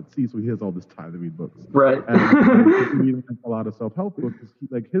time out at sea, so he has all this time to read books. Right. And he's reading a lot of self-help books.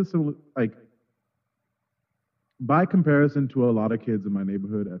 By comparison to a lot of kids in my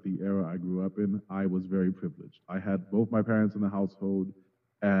neighborhood at the era I grew up in, I was very privileged. I had both my parents in the household,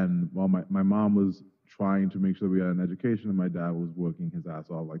 and while my mom was trying to make sure we had an education, and my dad was working his ass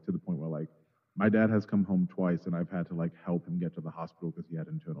off, like to the point where like my dad has come home twice, and I've had to like help him get to the hospital because he had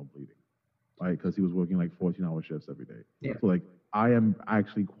internal bleeding, right? Because he was working like 14-hour shifts every day. Yeah. So like I am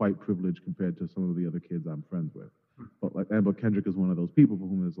actually quite privileged compared to some of the other kids I'm friends with. But Kendrick is one of those people for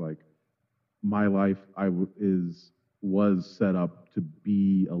whom it's like, my life was set up to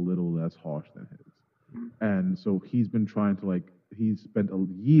be a little less harsh than his, and so he's been trying to he's spent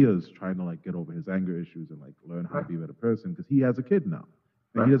years trying to like get over his anger issues and like learn how to be a better person because he has a kid now,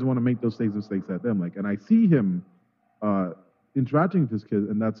 and he doesn't want to make those same mistakes at them. Like, and I see him interacting with his kid,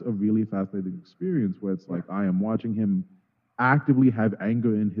 and that's a really fascinating experience where it's like I am watching him actively have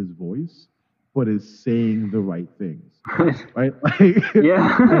anger in his voice, but is saying the right things. Right? Like,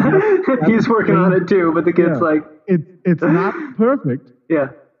 yeah. He's working on it too, but the kid's like it's not perfect. Yeah.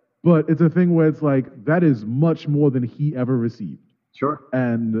 But it's a thing where it's like that is much more than he ever received. Sure.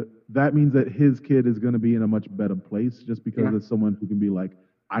 And that means that his kid is going to be in a much better place just because it's someone who can be like,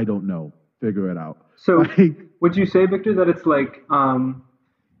 I don't know, figure it out. So like, would you say, Victor, that it's like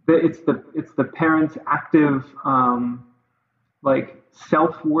it's the parents' active like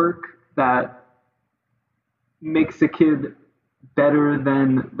self-work that makes a kid better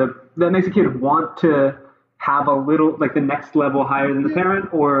than that makes a kid want to have a little like the next level higher than the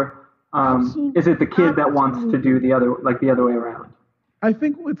parent, or is it the kid that wants to do the other way around? I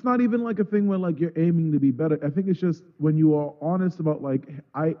think it's not even like a thing where like you're aiming to be better. I think it's just when you are honest about like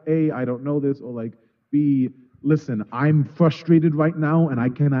I don't know this, or like B, listen, I'm frustrated right now and I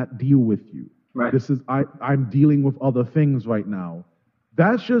cannot deal with you. Right. This is I'm dealing with other things right now.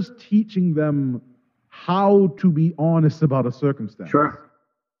 That's just teaching them how to be honest about a circumstance. Sure.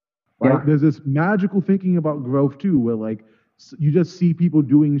 Right? Yeah. There's this magical thinking about growth too, where like you just see people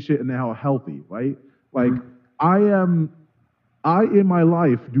doing shit and they're how healthy, right? Like I in my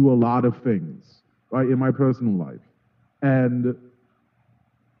life do a lot of things, right? In my personal life. And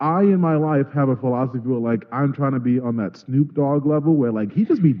I in my life have a philosophy where like I'm trying to be on that Snoop Dogg level where like he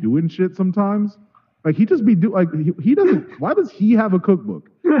just be doing shit sometimes. Like he just be he doesn't, why does he have a cookbook?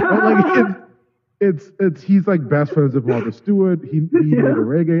 Like he's like best friends with Martha Stewart. He made a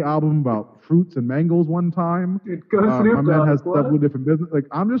reggae album about fruits and mangoes one time. My man has several different business. Like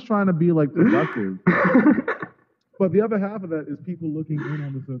I'm just trying to be like productive. But the other half of that is people looking in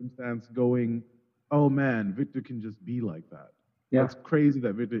on the circumstance going, oh man, Victor can just be like that. Yeah. It's crazy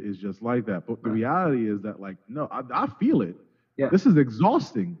that Victor is just like that. But the reality is that, like, no, I feel it. Yeah. This is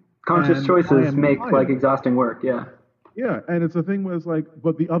exhausting. Conscious and I choices am make tired. like exhausting work. Yeah. Yeah, and it's a thing where it's like,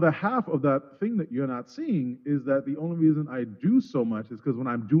 but the other half of that thing that you're not seeing is that the only reason I do so much is because when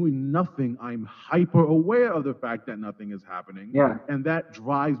I'm doing nothing, I'm hyper aware of the fact that nothing is happening. Yeah. And that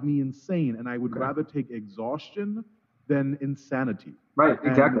drives me insane. And I would Okay. rather take exhaustion than insanity. Right. And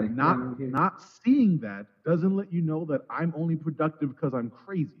Exactly. not seeing that doesn't let you know that I'm only productive because I'm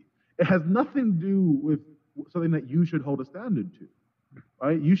crazy. It has nothing to do with something that you should hold a standard to.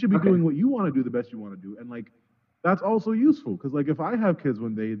 Right? You should be Okay. doing what you want to do the best you want to do. And like, that's also useful because, like, if I have kids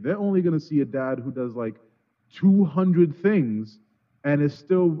one day, they're only going to see a dad who does like 200 things and is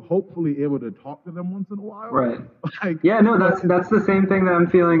still hopefully able to talk to them once in a while. Right. Like, Yeah, no, that's the same thing that I'm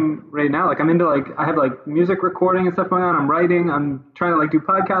feeling right now. Like I'm into like I have like music recording and stuff going on. I'm writing. I'm trying to like do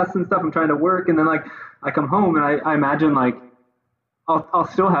podcasts and stuff. I'm trying to work, and then like I come home and I imagine like I'll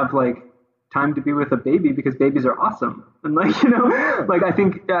still have like time to be with a baby because babies are awesome. And like like I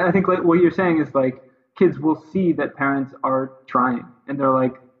think like what you're saying is like kids will see that parents are trying and they're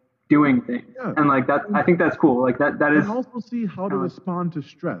like doing things, Yeah. and like that I think that's cool. Like that is and also see how to respond to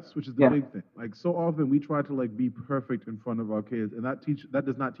stress, which is the Yeah. big thing. Like, so often we try to like be perfect in front of our kids, and that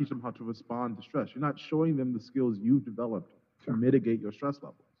does not teach them how to respond to stress. You're not showing them the skills you've developed to mitigate your stress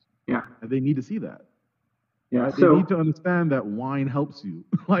levels, yeah and they need to see that. yeah. Right? So They need to understand that wine helps you.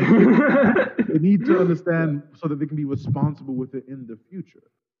 Like, they need to understand so that they can be responsible with it in the future.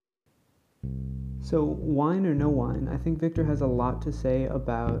 So, wine or no wine, I think Victor has a lot to say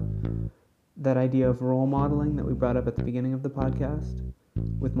about that idea of role modeling that we brought up at the beginning of the podcast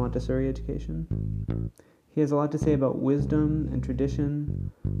with Montessori education. He has a lot to say about wisdom and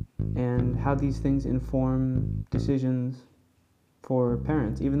tradition and how these things inform decisions for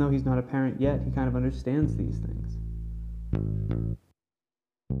parents. Even though he's not a parent yet, he kind of understands these things.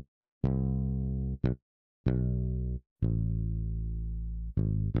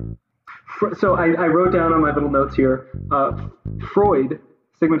 So I wrote down on my little notes here,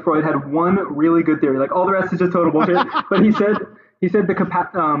 Sigmund Freud had one really good theory. Like all the rest is just total bullshit. But he said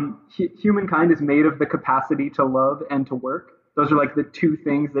humankind is made of the capacity to love and to work. Those are like the two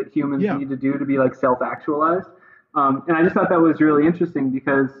things that humans Yeah. need to do to be like self-actualized. And I just thought that was really interesting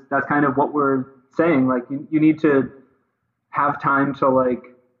because that's kind of what we're saying. Like you need to have time to like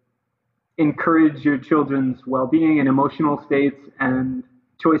encourage your children's well-being and emotional states and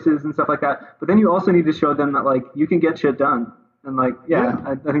choices and stuff like that. But then you also need to show them that like you can get shit done. And like,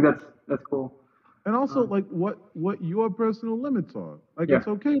 I think that's cool. And also, like, what your personal limits are. Like, Yeah. it's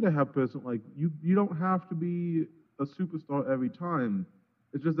okay to have personal, like, you don't have to be a superstar every time.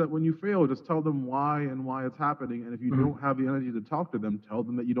 It's just that when you fail, just tell them why and why it's happening. And if you don't have the energy to talk to them, tell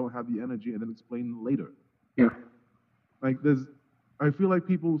them that you don't have the energy and then explain later. Yeah. Like, I feel like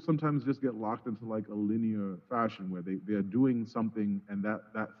people sometimes just get locked into like a linear fashion where they're doing something and that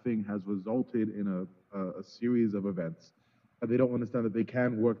thing has resulted in a series of events, and they don't understand that they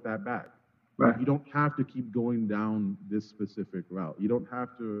can work that back. Right. You don't have to keep going down this specific route. You don't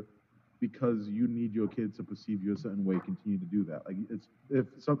have to, because you need your kids to perceive you a certain way, continue to do that. Like, if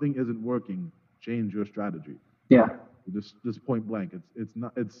something isn't working, change your strategy. Yeah. Just point blank.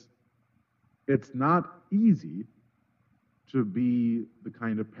 It's not easy to be the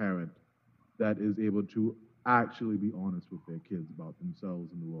kind of parent that is able to actually be honest with their kids about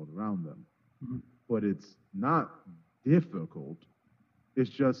themselves and the world around them. Mm-hmm. But it's not difficult. It's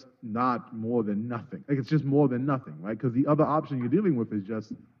just not more than nothing. Like, it's just more than nothing, right? Because the other option you're dealing with is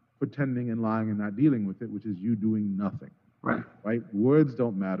just pretending and lying and not dealing with it, which is you doing nothing. Right. Right? Words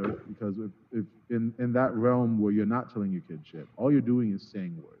don't matter, because if in that realm where you're not telling your kid shit, all you're doing is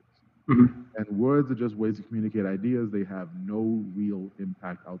saying words. Mm-hmm. And words are just ways to communicate ideas. They have no real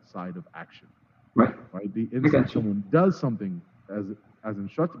impact outside of action. Right. Right? The got instant you. someone does something as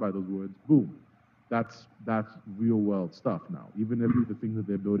instructed by those words, boom. That's real world stuff now, even if the thing that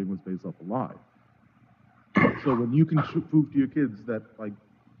they're building was based off a lie. So when you can prove to your kids that, like,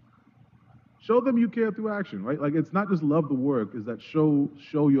 show them you care through action, right? Like, it's not just love the work, is that show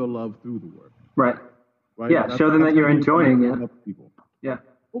your love through the work, Right. right? Yeah, show them that you're how you enjoying it. love people. Yeah.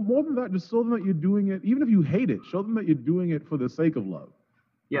 Well, more than that, just show them that you're doing it, even if you hate it, show them that you're doing it for the sake of love,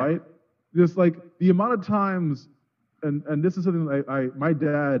 Yeah. right? Just like the amount of times, and this is something that my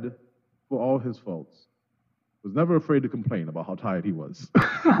dad, for all his faults, was never afraid to complain about how tired he was.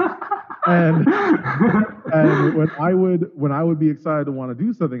 and when I would be excited to want to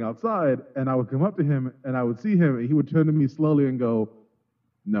do something outside, and I would come up to him and I would see him, and he would turn to me slowly and go,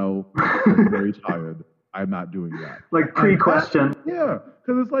 "No, I'm very tired." I'm not doing that. Like pre-question. Yeah,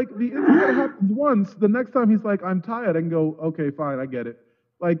 because it's like the incident happens once. The next time he's like, I'm tired, I can go, okay, fine, I get it.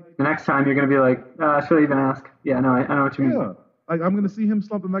 Like The next time you're going to be like, should I even ask? Yeah, no, I know what you mean. yeah, like I'm gonna see him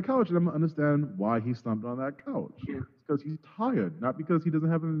slump on that couch, and I'm gonna understand why he slumped on that couch. Yeah. It's because he's tired, not because he doesn't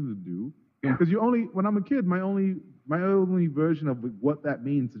have anything to do. Yeah. Because when I'm a kid, my only version of what that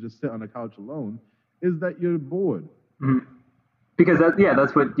means to just sit on the couch alone is that you're bored. Mhm. Because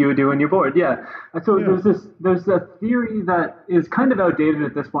that's what you would do when you're bored. Yeah. And so Yeah. there's a theory that is kind of outdated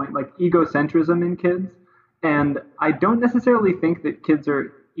at this point, like egocentrism in kids. And I don't necessarily think that kids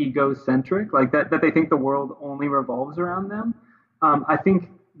are egocentric, like that they think the world only revolves around them. I think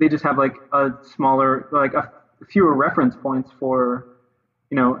they just have like a smaller, like a fewer reference points for,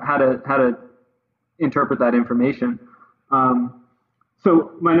 how to interpret that information.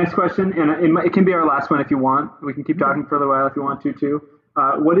 So my next question, and it can be our last one if you want. We can keep talking for a while if you want to too.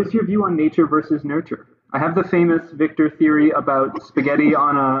 What is your view on nature versus nurture? I have the famous Victor theory about spaghetti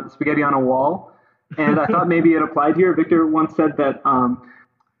on a wall, and I thought maybe it applied here. Victor once said that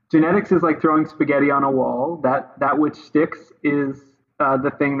genetics is like throwing spaghetti on a wall. That which sticks is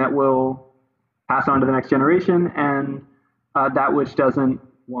the thing that will pass on to the next generation, and that which doesn't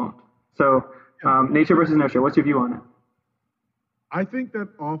won't. So nature versus nurture. What's your view on it? I think that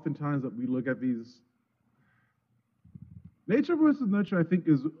oftentimes that we look at these nature versus nurture, I think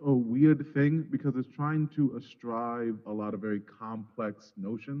is a weird thing because it's trying to ascribe a lot of very complex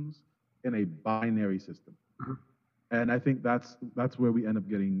notions in a binary system. Mhm. And I think that's where we end up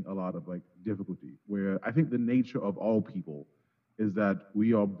getting a lot of like difficulty, where I think the nature of all people is that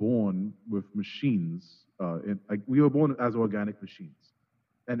we are born with machines, we are born as organic machines.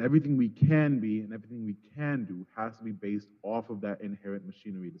 And everything we can be and everything we can do has to be based off of that inherent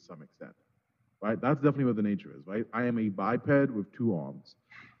machinery to some extent, right? That's definitely what the nature is, right? I am a biped with 2 arms,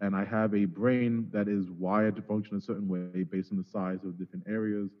 and I have a brain that is wired to function a certain way based on the size of different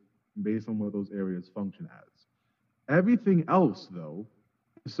areas, based on what those areas function as. Everything else, though,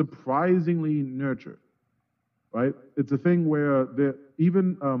 is surprisingly nurtured, right? It's a thing where there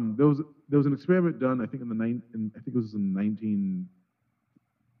was an experiment done, I think it was in 1940s,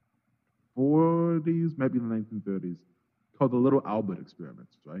 maybe in the 1930s, called the Little Albert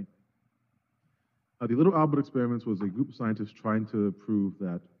experiments, right? The Little Albert experiments was a group of scientists trying to prove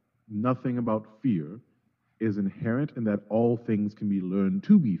that nothing about fear is inherent and that all things can be learned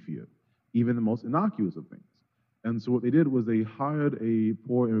to be feared, even the most innocuous of things. And so what they did was they hired a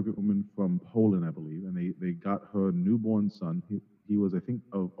poor immigrant woman from Poland, I believe, and they got her newborn son. He was, I think,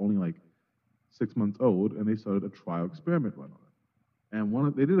 only like 6 months old, and they started a trial experiment run on it. And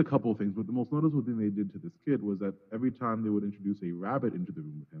they did a couple of things, but the most noticeable thing they did to this kid was that every time they would introduce a rabbit into the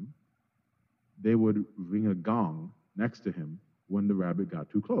room with him, they would ring a gong next to him when the rabbit got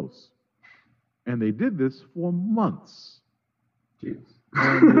too close. And they did this for months. Jeez.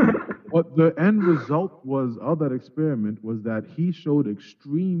 And what the end result was of that experiment was that he showed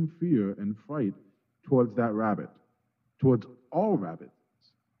extreme fear and fright towards that rabbit, towards all rabbits.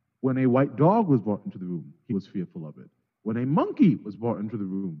 When a white dog was brought into the room, he was fearful of it. When a monkey was brought into the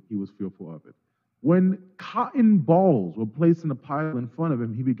room, he was fearful of it. When cotton balls were placed in a pile in front of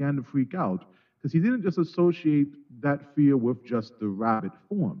him, he began to freak out because he didn't just associate that fear with just the rabbit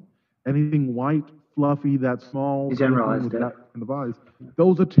form. Anything white, fluffy, that small, He generalized with it. that kind of eyes,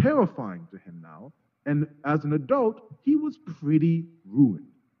 those are terrifying to him now. And as an adult, he was pretty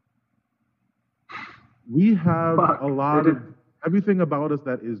ruined. We have a lot of everything about us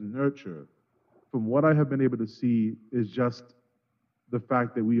that is nurture. From what I have been able to see is just the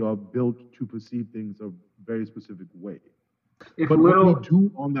fact that we are built to perceive things a very specific way. But what we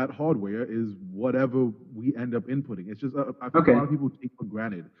do on that hardware is whatever we end up inputting. It's just, I think a lot of people take for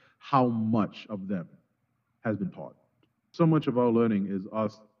granted how much of them has been taught. So much of our learning is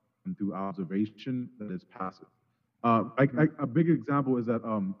us through observation that is passive. A big example is that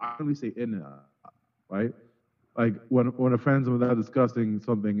I only say in, right? Like when a friends of mine are discussing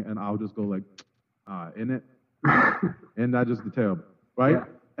something and I'll just go like, in it, and that just the terrible, right? Yeah.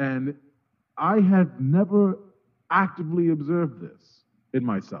 And I had never actively observed this in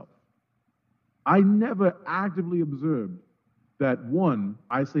myself. I never actively observed that, one,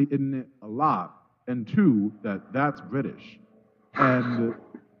 I say in it a lot, and two, that's British. And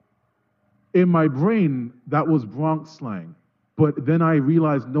in my brain, that was Bronx slang. But then I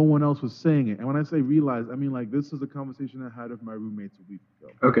realized no one else was saying it. And when I say realized, I mean like this is a conversation I had with my roommates a week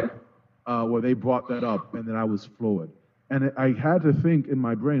ago. Okay. Where they brought that up, and then I was floored. And I had to think in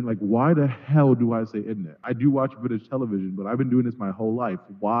my brain, like, why the hell do I say isn't it? I do watch British television, but I've been doing this my whole life.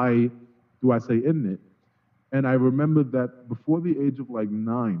 Why do I say isn't it? And I remembered that before the age of like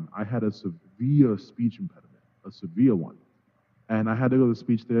 9, I had a severe severe speech impediment, a severe one. And I had to go to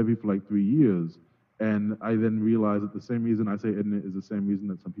speech therapy for like 3 years. And I then realized that the same reason I say ignorant is the same reason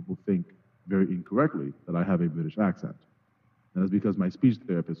that some people think very incorrectly that I have a British accent. And that's because my speech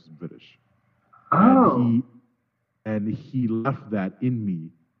therapist is British. Oh. And he left that in me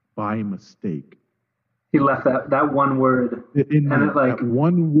by mistake. He left that one word. In and me, it like that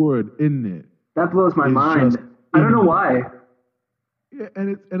one word in it. That blows my is mind. just I don't know in me. why. Yeah,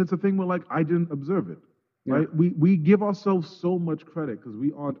 and it's a thing where like I didn't observe it. Yeah. Right? We give ourselves so much credit because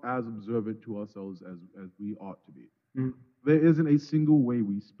we aren't as observant to ourselves as we ought to be. Mm. There isn't a single way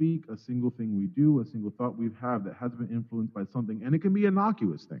we speak, a single thing we do, a single thought we have that has been influenced by something, and it can be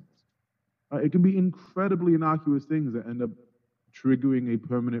innocuous things. It can be incredibly innocuous things that end up triggering a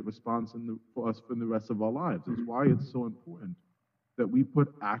permanent response for us for the rest of our lives. That's why it's so important that we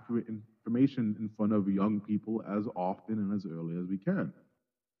put accurate information in front of young people as often and as early as we can.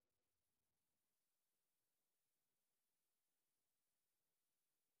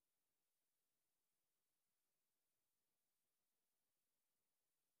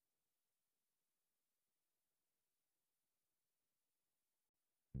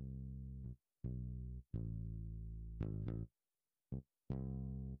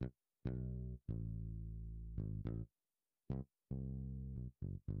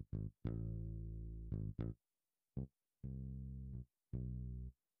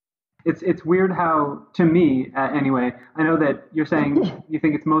 It's weird how, to me, anyway, I know that you're saying you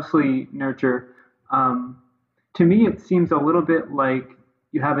think it's mostly nurture. To me, it seems a little bit like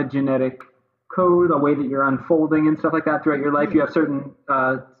you have a genetic code, a way that you're unfolding and stuff like that throughout your life. You have certain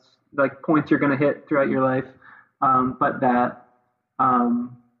like points you're going to hit throughout your life, but that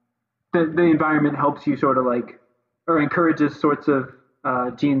the environment helps you sort of like, or encourages sorts of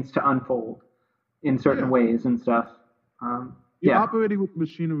genes to unfold in certain ways and stuff. You're operating with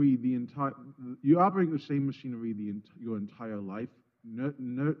machinery you're operating the same machinery your entire life.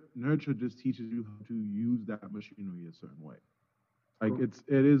 Nurture just teaches you how to use that machinery a certain way. Like Cool.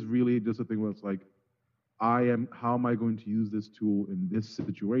 it is really just a thing where it's like, how am I going to use this tool in this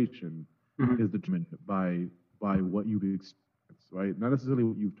situation Mhm. is determined by what you've experienced, right? Not necessarily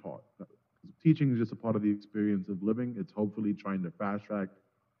what you've taught. Teaching is just a part of the experience of living. It's hopefully trying to fast track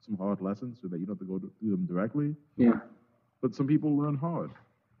some hard lessons so that you don't have to go through them directly. Yeah. But some people learn hard,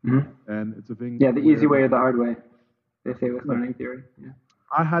 Mhm. and it's a thing. Yeah, the easy where way or the hard way, they say with learning theory. Yeah.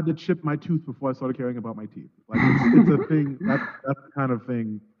 I had to chip my tooth before I started caring about my teeth. Like it's a thing. That's the kind of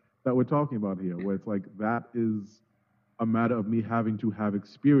thing that we're talking about here, where it's like that is a matter of me having to have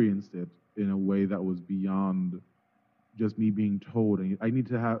experienced it in a way that was beyond just me being told. And I need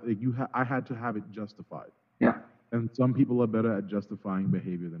to have I had to have it justified. Yeah. And some people are better at justifying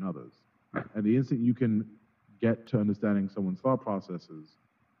behavior than others. Right. And the instant you can get to understanding someone's thought processes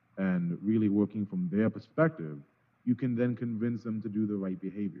and really working from their perspective, you can then convince them to do the right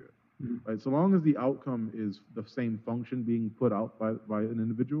behavior. Mhm. Right? So long as the outcome is the same function being put out by an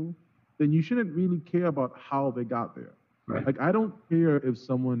individual, then you shouldn't really care about how they got there. Right. Like I don't care if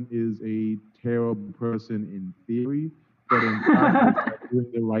someone is a terrible person in theory, but in practice they're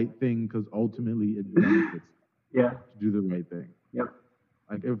doing the right thing because ultimately it benefits Yeah. to do the right thing. Yep.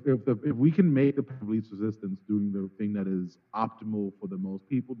 Like if we can make the path of least resistance doing the thing that is optimal for the most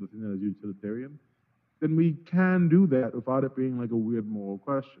people, the thing that is utilitarian, then we can do that without it being like a weird moral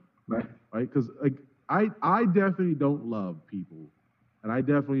question, Right. right? Because like I definitely don't love people, and I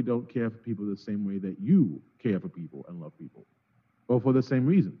definitely don't care for people the same way that you care for people and love people, or for the same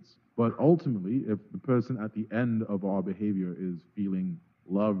reasons. But ultimately, if the person at the end of our behavior is feeling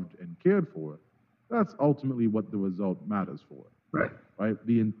loved and cared for, that's ultimately what the result matters for. Right. Right?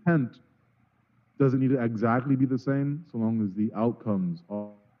 The intent doesn't need to exactly be the same, so long as the outcomes are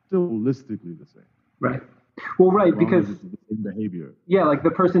still holistically the same. Right. Well, right, As long because as it's the same behavior. yeah, like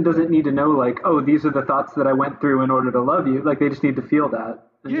the person doesn't need to know like, oh, these are the thoughts that I went through in order to love you. Like they just need to feel that.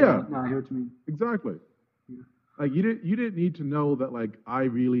 And Yeah. No, I hear what you mean. Exactly. Yeah. Like you didn't need to know that like I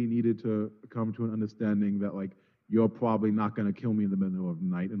really needed to come to an understanding that like you're probably not going to kill me in the middle of the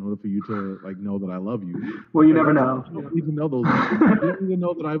night in order for you to like know that I love you. Well, you Like, never know. You don't need to know those things. You don't need to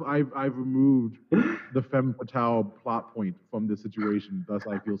know that I've removed the femme fatale plot point from this situation, thus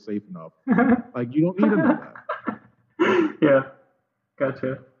I feel safe enough. Like you don't need to know that. Yeah.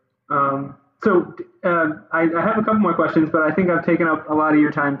 Gotcha. I have a couple more questions, but I think I've taken up a lot of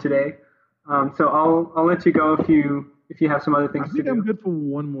your time today. So I'll let you go if you have some other I things to think do. I'm good for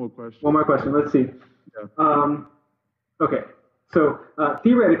one more question. One more question. Let's see. Yeah. Okay. So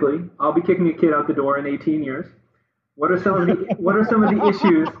theoretically, I'll be kicking a kid out the door in 18 years. What are some of the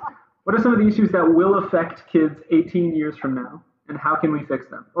issues? What are some of the issues that will affect kids 18 years from now? and how can we fix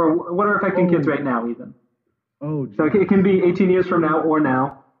them? Or what are affecting kids right now, even? Oh, So it can be 18 years from now or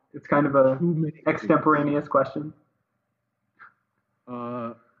now. It's kind of a too many extemporaneous question.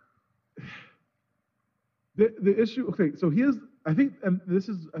 The issue. Okay, so here's I think, and this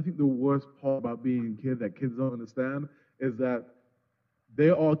is I think the worst part about being a kid that kids don't understand is that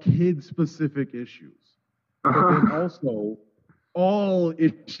there are kid-specific issues, but then also all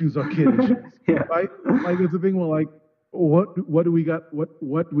issues are kid issues, Yeah. right? Like there's a thing where like what do we got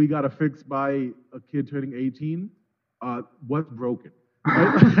what we got to fix by a kid turning 18? What's broken?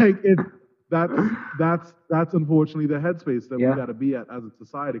 Right? Like that's unfortunately the headspace that we got to be at as a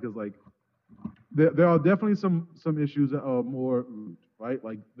society, because like there are definitely some issues that are more root, right?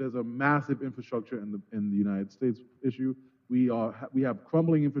 Like there's a massive infrastructure in the United States issue. We have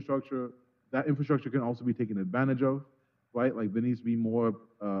crumbling infrastructure. That infrastructure can also be taken advantage of, right? Like there needs to be more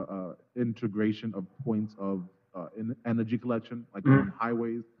integration of points of energy collection, like on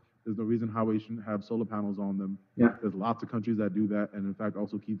highways. There's no reason highways shouldn't have solar panels on them. Yeah. There's lots of countries that do that, and in fact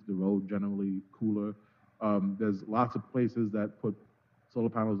also keeps the road generally cooler. There's lots of places that put solar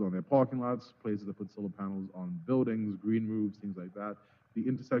panels on their parking lots, places that put solar panels on buildings, green roofs, things like that. The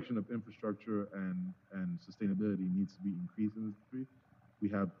intersection of infrastructure and sustainability needs to be increased in this country. We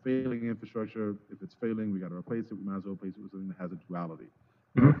have failing infrastructure. If it's failing, we got to replace it. We might as well replace it with something that has a duality.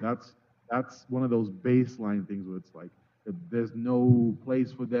 That's one of those baseline things where it's like, if there's no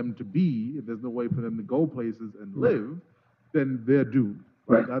place for them to be, if there's no way for them to go places and live, then they're doomed.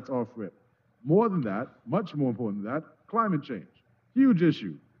 Right? That's off rip. More than that, much more important than that, climate change. Huge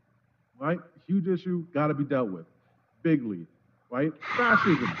issue, right? Huge issue, got to be dealt with. Bigly, right?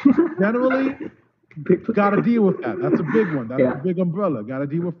 Fascism. Generally, got to deal with that. That's a big one. That's a big umbrella. Got to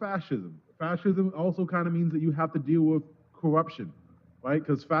deal with fascism. Fascism also kind of means that you have to deal with corruption, right?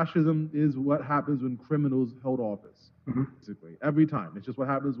 Because fascism is what happens when criminals hold office, basically. Every time. It's just what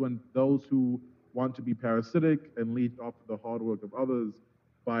happens when those who want to be parasitic and leech off the hard work of others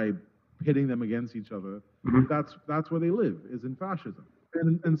by pitting them against each other, that's where they live, is in fascism.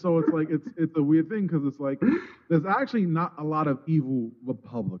 And so it's like it's a weird thing, because it's like there's actually not a lot of evil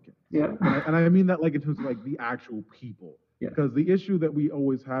Republicans. Yeah. And I mean that like in terms of like the actual people. Yeah. Because the issue that we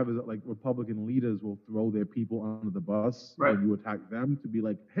always have is that like Republican leaders will throw their people under the bus when you attack them, to be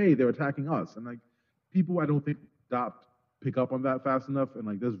like, hey, they're attacking us. And like people I don't think pick up on that fast enough, and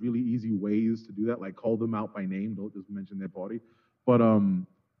like there's really easy ways to do that, like call them out by name, don't just mention their party. But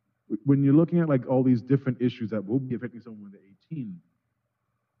when you're looking at like all these different issues that will be affecting someone when they're 18,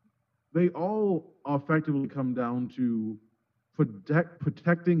 they all effectively come down to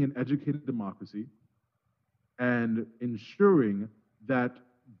protecting an educated democracy and ensuring that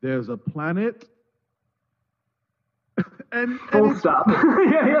there's a planet and full stop.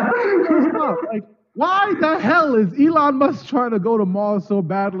 Full stop. Like, why the hell is Elon Musk trying to go to Mars so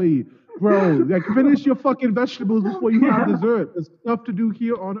badly? Bro, like finish your fucking vegetables before you have dessert. There's stuff to do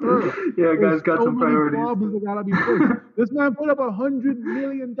here on Earth. Yeah, guys, got some priorities. Problems that gotta be fixed. This man put up $100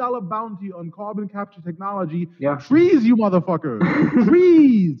 million bounty on carbon capture technology. Yeah. Trees, you motherfucker.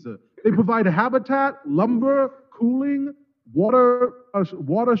 Trees. They provide habitat, lumber, cooling, water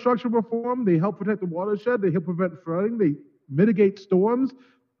structure reform. They help protect the watershed. They help prevent flooding. They mitigate storms.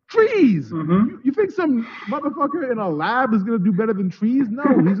 Trees! You think some motherfucker in a lab is going to do better than trees? No,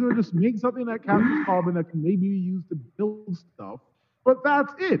 he's going to just make something that captures carbon that can maybe be used to build stuff. But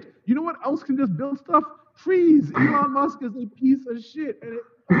that's it. You know what else can just build stuff? Trees. Elon Musk is a piece of shit. And it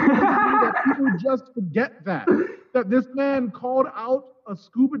that people just forget that this man called out a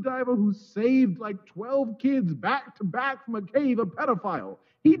scuba diver who saved like 12 kids back to back from a cave, a pedophile.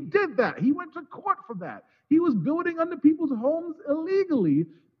 He did that. He went to court for that. He was building under people's homes illegally.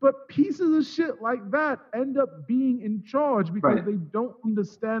 But pieces of shit like that end up being in charge because they don't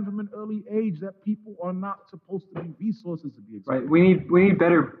understand from an early age that people are not supposed to be resources to be exploited. Right. We need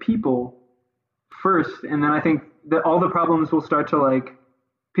better people first, and then I think that all the problems will start to like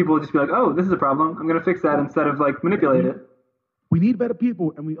people will just be like, oh, this is a problem. I'm gonna fix that instead of like manipulate it. We need better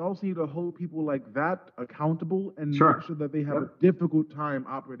people, and we also need to hold people like that accountable and make sure that they have a difficult time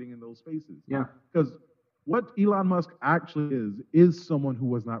operating in those spaces. Yeah. Because what Elon Musk actually is someone who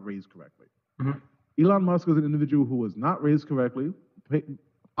was not raised correctly. Elon Musk was an individual who was not raised correctly,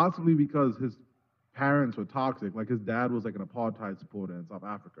 possibly because his parents were toxic. Like his dad was like an apartheid supporter in South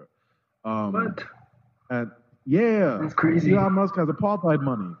Africa. What? And yeah, that's crazy. Elon Musk has apartheid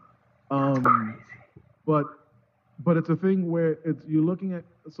money. That's crazy. But it's a thing where you're looking at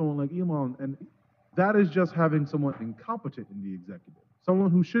someone like Elon, and that is just having someone incompetent in the executive.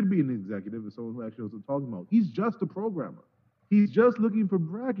 Someone who should be an executive is someone who actually knows what we're talking about. He's just a programmer. He's just looking for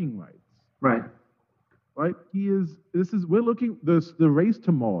bragging rights. Right. right? We're looking, the race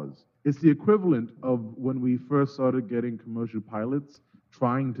to Mars is the equivalent of when we first started getting commercial pilots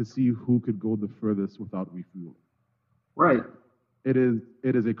trying to see who could go the furthest without refueling. Right. It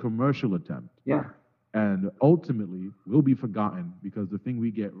is a commercial attempt. Yeah. And ultimately will be forgotten because the thing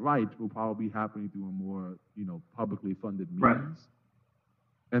we get right will probably be happening through a more, publicly funded means. Right.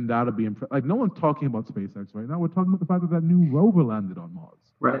 And that'll be like no one's talking about SpaceX right now. We're talking about the fact that new rover landed on Mars.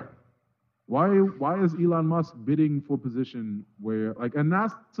 Right. Why is Elon Musk bidding for a position where and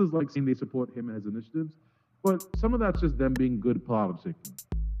NASA's like saying they support him and his initiatives, but some of that's just them being good politicking.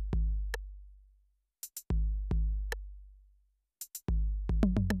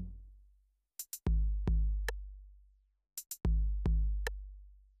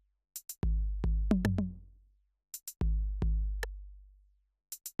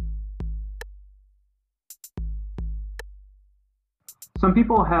 Some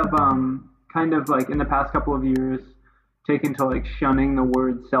people have kind of like in the past couple of years taken to like shunning the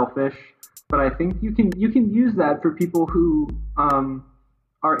word selfish, but I think you can use that for people who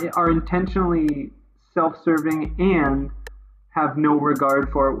are intentionally self-serving and have no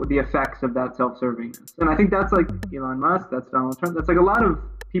regard for the effects of that self-servingness. And I think that's like Elon Musk, that's Donald Trump, that's like a lot of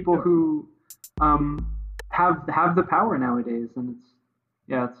people who have the power nowadays, and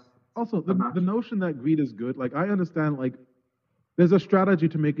it's also the notion that greed is good. Like I understand, like there's a strategy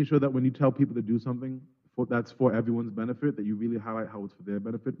to making sure that when you tell people to do something that's for everyone's benefit, that you really highlight how it's for their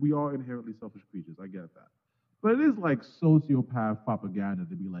benefit. We are inherently selfish creatures. I get that, but it is like sociopath propaganda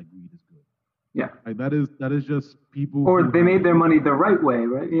to be like greed is good. Yeah, like that is just people. Or they made their money the right way,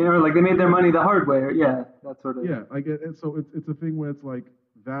 right? Like they made their money the hard way. Yeah, that sort of. Yeah, like and so it's a thing where it's like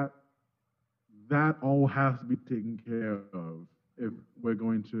that all has to be taken care of if we're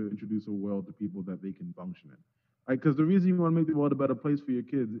going to introduce a world to people that they can function in. Because the reason you want to make the world a better place for your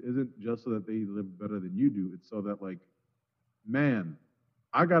kids isn't just so that they live better than you do. It's so that, like, man,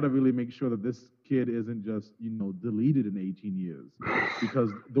 I got to really make sure that this kid isn't just, deleted in 18 years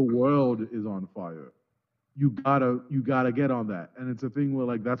because the world is on fire. You gotta get on that. And it's a thing where,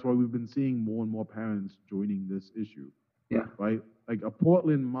 like, that's why we've been seeing more and more parents joining this issue. Yeah. Right? Like, a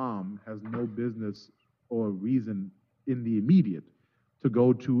Portland mom has no business or reason in the immediate to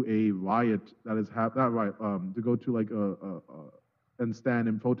go to a riot to go to like and stand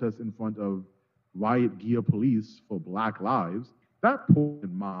and protest in front of riot gear police for Black lives. That poor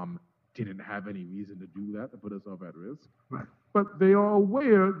mom didn't have any reason to do that, to put herself at risk. Right. But they are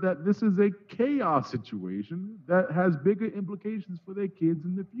aware that this is a chaos situation that has bigger implications for their kids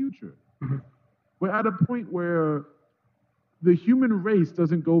in the future. Mm-hmm. We're at a point where the human race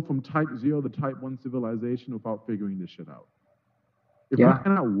doesn't go from type 0 to type 1 civilization without figuring this shit out. If we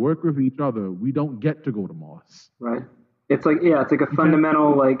cannot work with each other, we don't get to go to Mars. Right. It's like a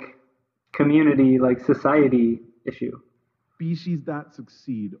fundamental like community, like society issue. Species that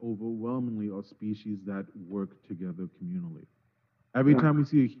succeed overwhelmingly are species that work together communally. Every time we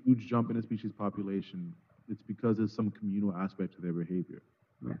see a huge jump in a species population, it's because there's some communal aspect to their behavior.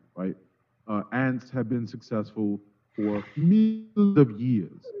 Yeah. Right? Ants have been successful for millions of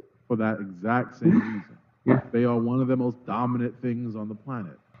years for that exact same reason. Yeah. They are one of the most dominant things on the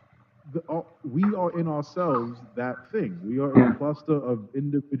planet. We are in ourselves that thing. We are a cluster of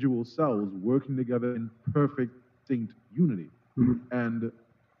individual cells working together in perfect synced unity. Mm-hmm. And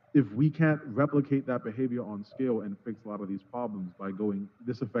if we can't replicate that behavior on scale and fix a lot of these problems by going,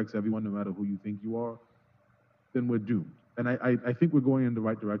 this affects everyone no matter who you think you are, then we're doomed. And I think we're going in the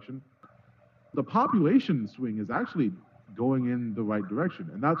right direction. The population swing is actually going in the right direction,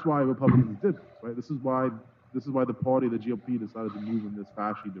 and that's why Republicans did this, right? This is why the party, the GOP, decided to move in this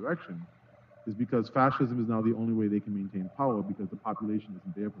fascist direction, is because fascism is now the only way they can maintain power because the population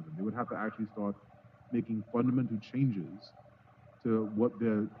isn't there for them. They would have to actually start making fundamental changes to what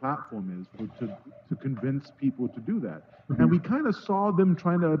their platform is to convince people to do that. And we kind of saw them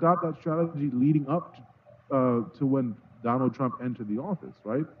trying to adopt that strategy leading up to when Donald Trump entered the office,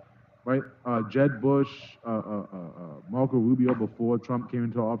 right? Right, Jeb Bush, Marco Rubio before Trump came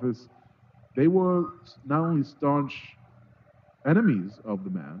into office, they were not only staunch enemies of the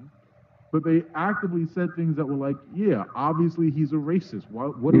man, but they actively said things that were like, yeah, obviously he's a racist.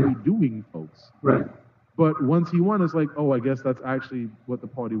 What are we doing, folks? Right. But once he won, it's like, oh, I guess that's actually what the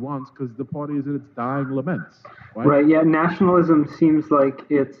party wants because the party is in its dying laments. Right? Right. Yeah. Nationalism seems like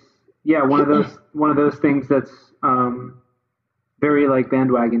it's one of those things that's very like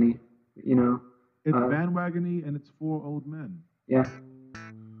bandwagony. It's bandwagony and it's for old men. Yeah.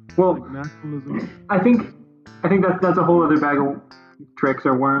 Well, like nationalism. I think that's a whole other bag of tricks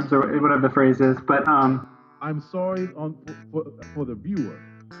or worms or whatever the phrase is. But I'm sorry for the viewer,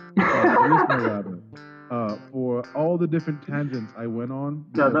 the listener rather. for all the different tangents I went on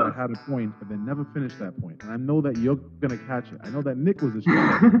because I had a point and then never finished that point. And I know that you're gonna catch it. I know that Nick was a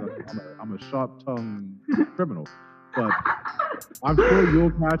sharp. I'm a sharp-tongued criminal, but I'm sure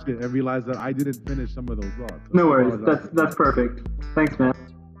you'll catch it and realize that I didn't finish some of those thoughts. No worries. That's perfect. Thanks, man.